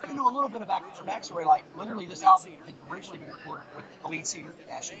literally, this. You know a little bit about backstory. Like literally, this album had originally been recorded with the lead singer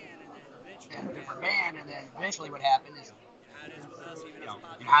Ashton and a different band, and then eventually what happened is, you know,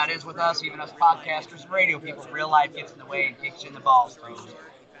 how it is with us, even us podcasters and radio people, real life gets in the way and kicks you in the balls.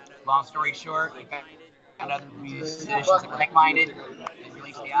 Long story short, we found other musicians that were like-minded and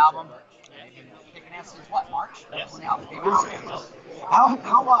released the album. And they've been kicking ass since what, March? Yes. When the album came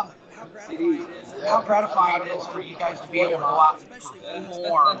out. How gratifying it is for you guys to be able to go out and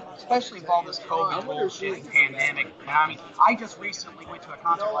perform, especially with all this COVID bullshit and pandemic. And I mean, I just recently went to a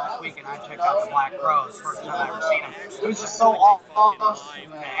concert last week and I checked out the Black Crowes, first time I've ever seen them. It was just so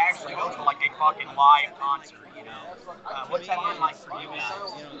awesome to actually go to like a fucking live concert, you know. What's that been like for you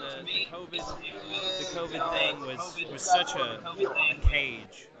guys? You know, the COVID thing was such a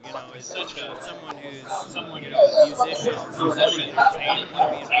cage. You know, it's someone who's, you know, musicians who want to entertain,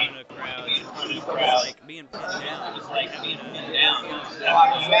 want to be in front of crowds. It's like being pinned down. It's like having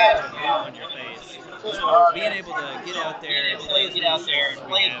a boom on your face. So being able to get out there and play as many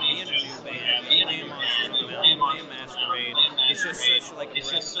shows as we have, be in a new band, playing Monsters on the Mountain, playing Masquerade, it's just such like a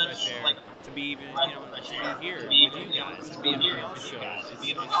breath of fresh air to be even, you know, to be here with you guys and being on the shows. It's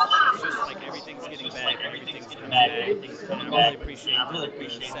just like everything's getting back and everything's coming back. And I really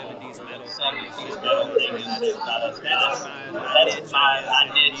appreciate the 70s metal thing that's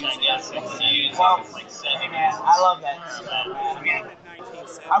my niche, I guess, in music. Hey man, I love that. I mean,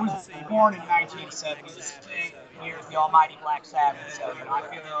 I was born in 1970s, years the almighty Black Sabbath, so you know, I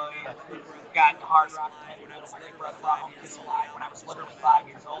feel got hard rock when I was like brother brought home Kiss Alive when I was literally 5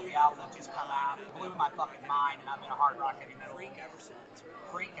 years old. The album had just come out, it blew my fucking mind, and I've been a hard rock heavy metal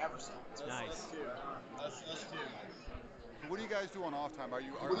freak ever since. Nice. That's too. What do you guys do on off time? Are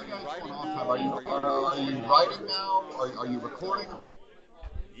you writing now? Are you writing now? Are you recording?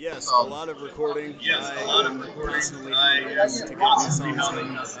 Yes, a lot of recording. I am constantly to get new songs in.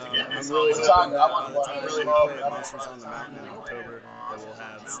 I'm really hoping that by the time we play at Monsters on the Mountain in October, that we'll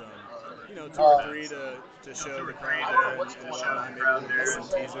have some, you know, 2 or 3 to show the crowd there and maybe release some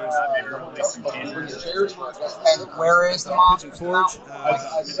teasers. And where is the Monsters? Pigeon Forge. I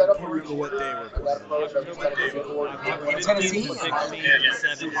can't remember what day we're playing. October Tennessee. 16th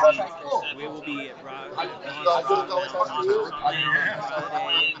and 17th. We will be at Monsters on the Mountain on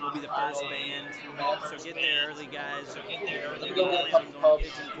Friday. We'll be the first band, so get there early, guys. You know, if you plan on going to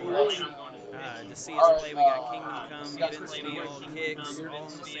Pigeon Forge to see us play, we got Kingdom Come, Vince Neil, Kicks, all on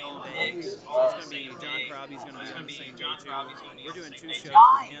the same day. So it's going to be, John Crobby's going to be on the same day too. We're doing 2 shows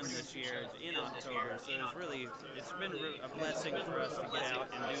with him this year in October, so it's been a blessing for us to get out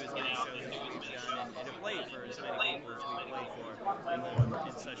and do as many shows as we've done and to play for as many people as we've played for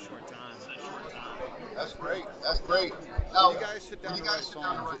in such short time. That's great. That's great. Now, when you guys sit down to write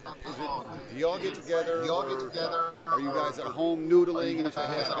songs, do y'all get together? Are you guys at home noodling and you say,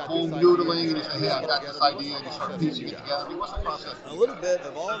 hey, I got this idea and you start piecing it together? I mean, what's the process? A little bit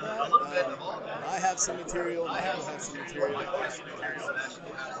of all that. I have some material, Michael has some material. Us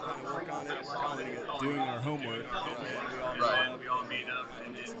kind of work on it. We're calling it doing our homework, and then we all meet up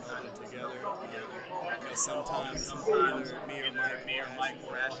and just meld it together. You know, sometimes either me or Mike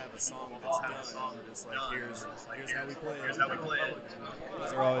will have a song that's done, and we're just like, here's how we play it.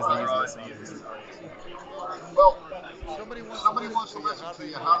 Those are always the easiest songs. Well, somebody wants to listen to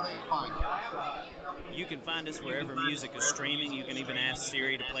you. How do they find you? You can find us wherever music is streaming. You can even ask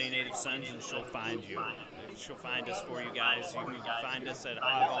Siri to play Native Sons, and she'll find you. she'll find us for you guys. You can find us at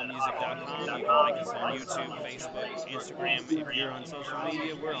highballmusic.com. You can like us on YouTube, Facebook, Instagram. If you're on social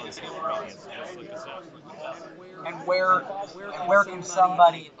media, we're on social media, so just look us up. And where can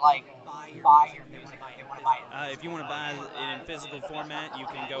somebody like buy your music if they want to buy it? If you want to buy it in physical format, you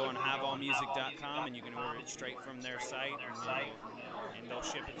can go on highballmusic.com and you can order it straight from their site, and they'll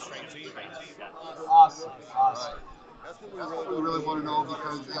ship it straight to you guys. Awesome. That's what we really want to know,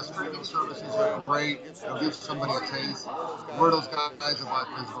 because streaming services are great. It'll give somebody a taste. We're those guys that buy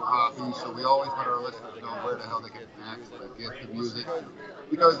physical copies, so we always let our listeners know where the hell they can actually get the music.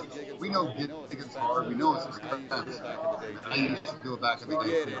 Because we know gigging's hard. We know it's expensive. I used to do it back in the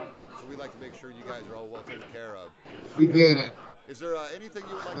day too. So we like to make sure you guys are all well taken care of. We get it. Is there anything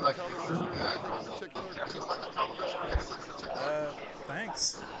you would like to tell the listeners? Anything in particular?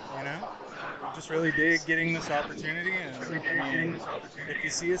 Thanks. You know, we just really dig getting this opportunity, and I mean, if you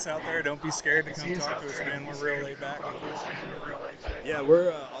see us out there, don't be scared to come talk to us, man. We're real laid back and cool. Yeah,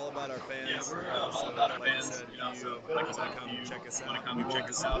 we're all about our fans. So, like I said, if you want to come check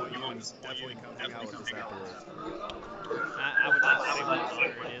us out, we want to support you, and definitely come hang out with us afterwards. I would like to say what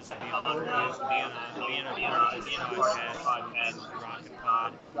an honor it is to be on the being a part of this podcast and Rockin'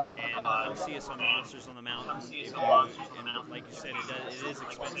 Pod. And come see us on Monsters on the Mountain. If you, and like you said, it is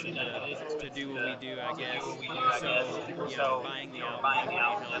expensive to do what we do, I guess. So buying the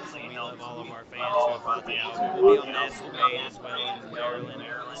album definitely helps. And we love all of our fans who have bought the album. We'll be on Masquerade as well in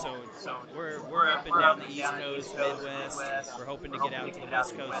Maryland. So we're up and down the East Coast, Midwest. We're hoping to get out to the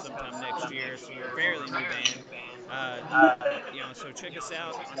West Coast sometime next year. So we're a fairly new band. So check us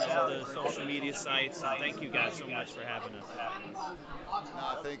out on all the social media sites, and thank you guys so much for having us.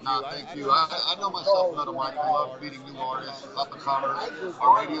 Thank you. I know myself, Metal Mike. I love meeting new artists, up and comers.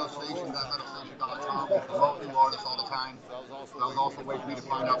 Our radio station, thatmetalstation.com, we promote new artists all the time. That was also a way for me to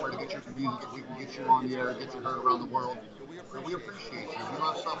find out where to get your music, if we can get you on the air, get you heard around the world. So we appreciate you. We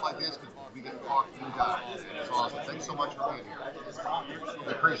love stuff like this because we get to talk to you guys. It's awesome. Thanks so much for being here.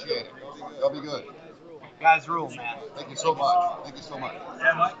 We appreciate it. Y'all be good. You guys rule, man. Thank you so much. Thank you so much.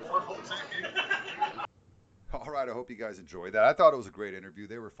 All right, I hope you guys enjoyed that. I thought it was a great interview.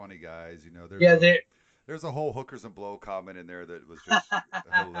 They were funny guys, you know. There's a whole hookers and blow comment in there that was just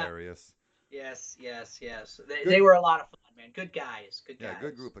hilarious. Yes. They were a lot of fun, man. Good guys. Yeah,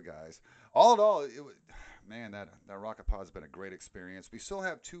 good group of guys. All in all, man, that Rocket Pod's been a great experience. We still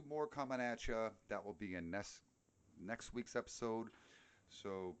have 2 more coming at you. That will be in next week's episode.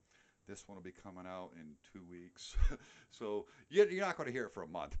 So this one will be coming out in 2 weeks. So you're not going to hear it for a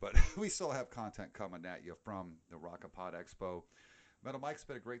month, but we still have content coming at you from the RockNPod Expo. Metal Mike's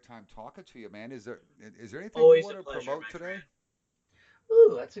been a great time talking to you, man. Is there anything you want to promote today?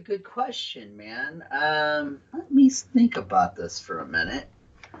 Ooh, that's a good question, man. Let me think about this for a minute.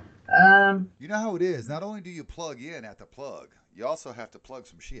 You know how it is. Not only do you plug in at the plug, you also have to plug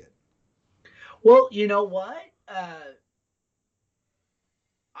some shit. Well, you know what?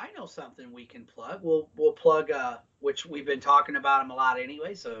 I know something we can plug. We'll plug, which we've been talking about them a lot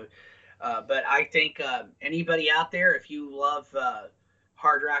anyway. So, but I think anybody out there, if you love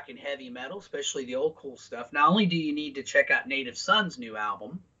hard rock and heavy metal, especially the old cool stuff, not only do you need to check out Native Son's new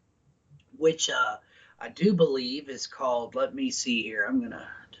album, which I do believe is called. Let me see here. I'm gonna.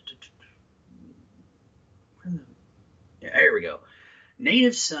 Yeah, here we go.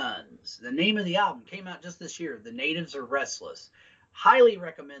 Native Sons. The name of the album came out just this year. The Natives Are Restless. Highly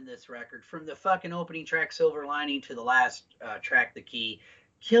recommend this record. From the fucking opening track, Silver Lining, to the last track, The Key.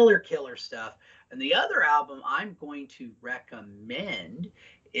 Killer stuff. And the other album I'm going to recommend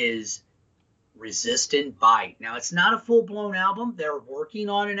is Resistant Bite. Now, it's not a full-blown album. They're working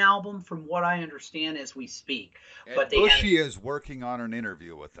on an album from what I understand as we speak. But Bushy is working on an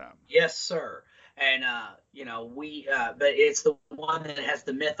interview with them. Yes, sir. And, but it's the one that has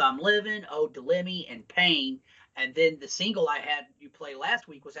The Myth I'm Living, Ode to Lemmy, and Pain. And then the single I had you play last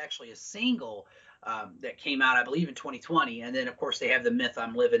week was actually a single that came out, I believe, in 2020. And then, of course, they have The Myth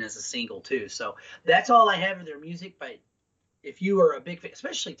I'm Living as a single, too. So that's all I have of their music. But if you are a big fan,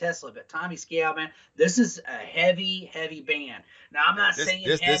 especially Tesla, but Tommy Scow, man, this is a heavy band. Now, I'm not saying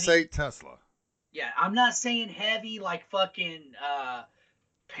heavy. This ain't Tesla. Yeah, I'm not saying heavy like fucking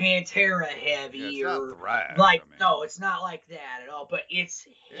Pantera heavy, yeah, it's not thrash. No, it's not like that at all. But it's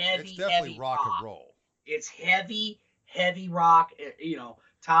heavy. It's definitely rock and roll. It's heavy rock.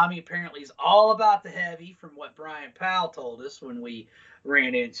 Tommy apparently is all about the heavy, from what Brian Powell told us when we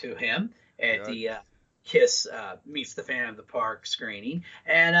ran into him at the Kiss Meets the Fan of the Park screening.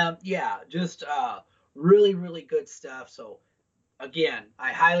 And just really, really good stuff. So again,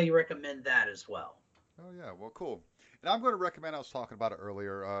 I highly recommend that as well. Oh yeah, well, cool. And I'm going to recommend. I was talking about it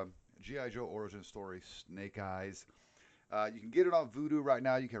earlier. G.I. Joe Origin Story Snake Eyes. You can get it on Vudu right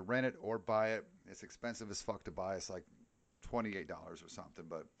now. You can rent it or buy it. It's expensive as fuck to buy. It's like $28 or something,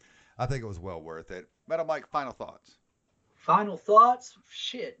 but I think it was well worth it. Metal Mike, final thoughts. Final thoughts?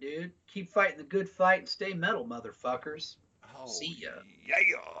 Shit, dude. Keep fighting the good fight and stay metal, motherfuckers. Oh, see ya.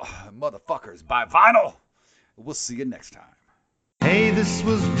 Yeah, motherfuckers. Buy vinyl. We'll see you next time. Hey, this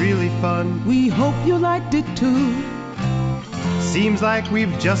was really fun. We hope you liked it too. Seems like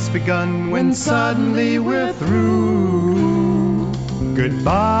we've just begun when suddenly we're through.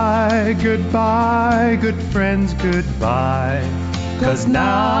 Goodbye, goodbye, good friends, goodbye. 'Cause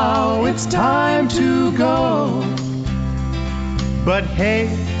now it's time to go. But hey,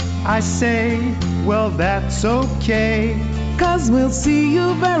 I say, well, that's okay. 'Cause we'll see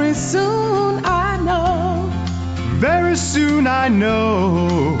you very soon, I know. Very soon, I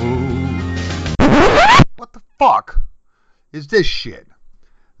know. What the fuck is this shit?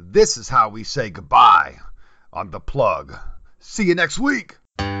 This is how we say goodbye on The Plug. See you next week.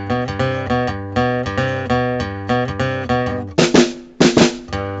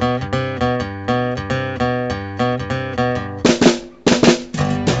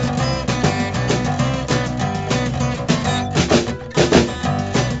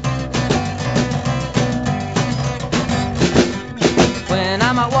 When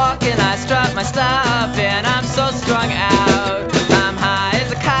I'm out walking, I strut my stuff, and I'm so strung out. I'm high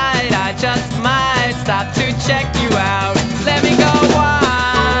as a kite, I just might stop to check you out. Let me go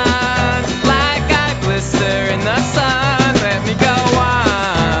on, like I blister in the sun. Let me go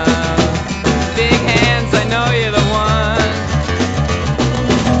on. Big hands, I know you're the one.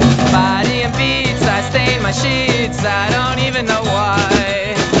 Body and beats, I stain my sheets, I don't even know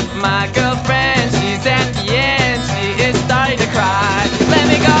why. My girlfriend, she's at the end, she is starting to cry. Let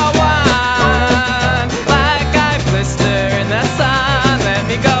me go on, like I blister in the sun. Let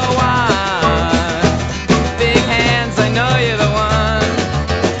me go on. Big hands, I know you're the one.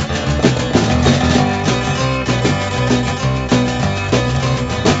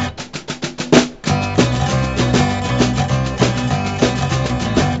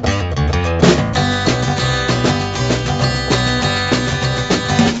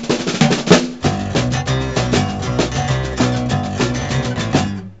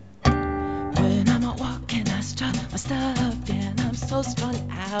 When I'm out walking, I strut my stuff, and I'm so strung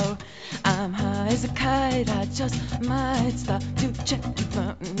out. I'm high as a kite, I just might stop to check you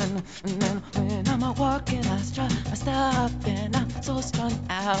out. When I'm out walking, I strut my stuff, and I'm so strung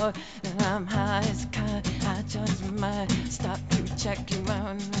out. And I'm high as a kite, I just might stop to check you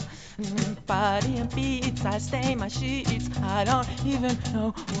out. Body and beats, I stain my sheets, I don't even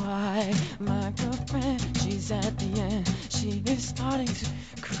know why. My girlfriend, she's at the end, she is starting to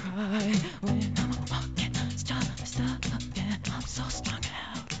cry. When I'm walking, stop, and I'm so strung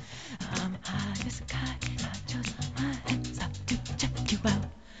out. I'm high as a kite, I just might stop to check you out.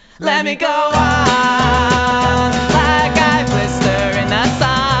 Let me go on.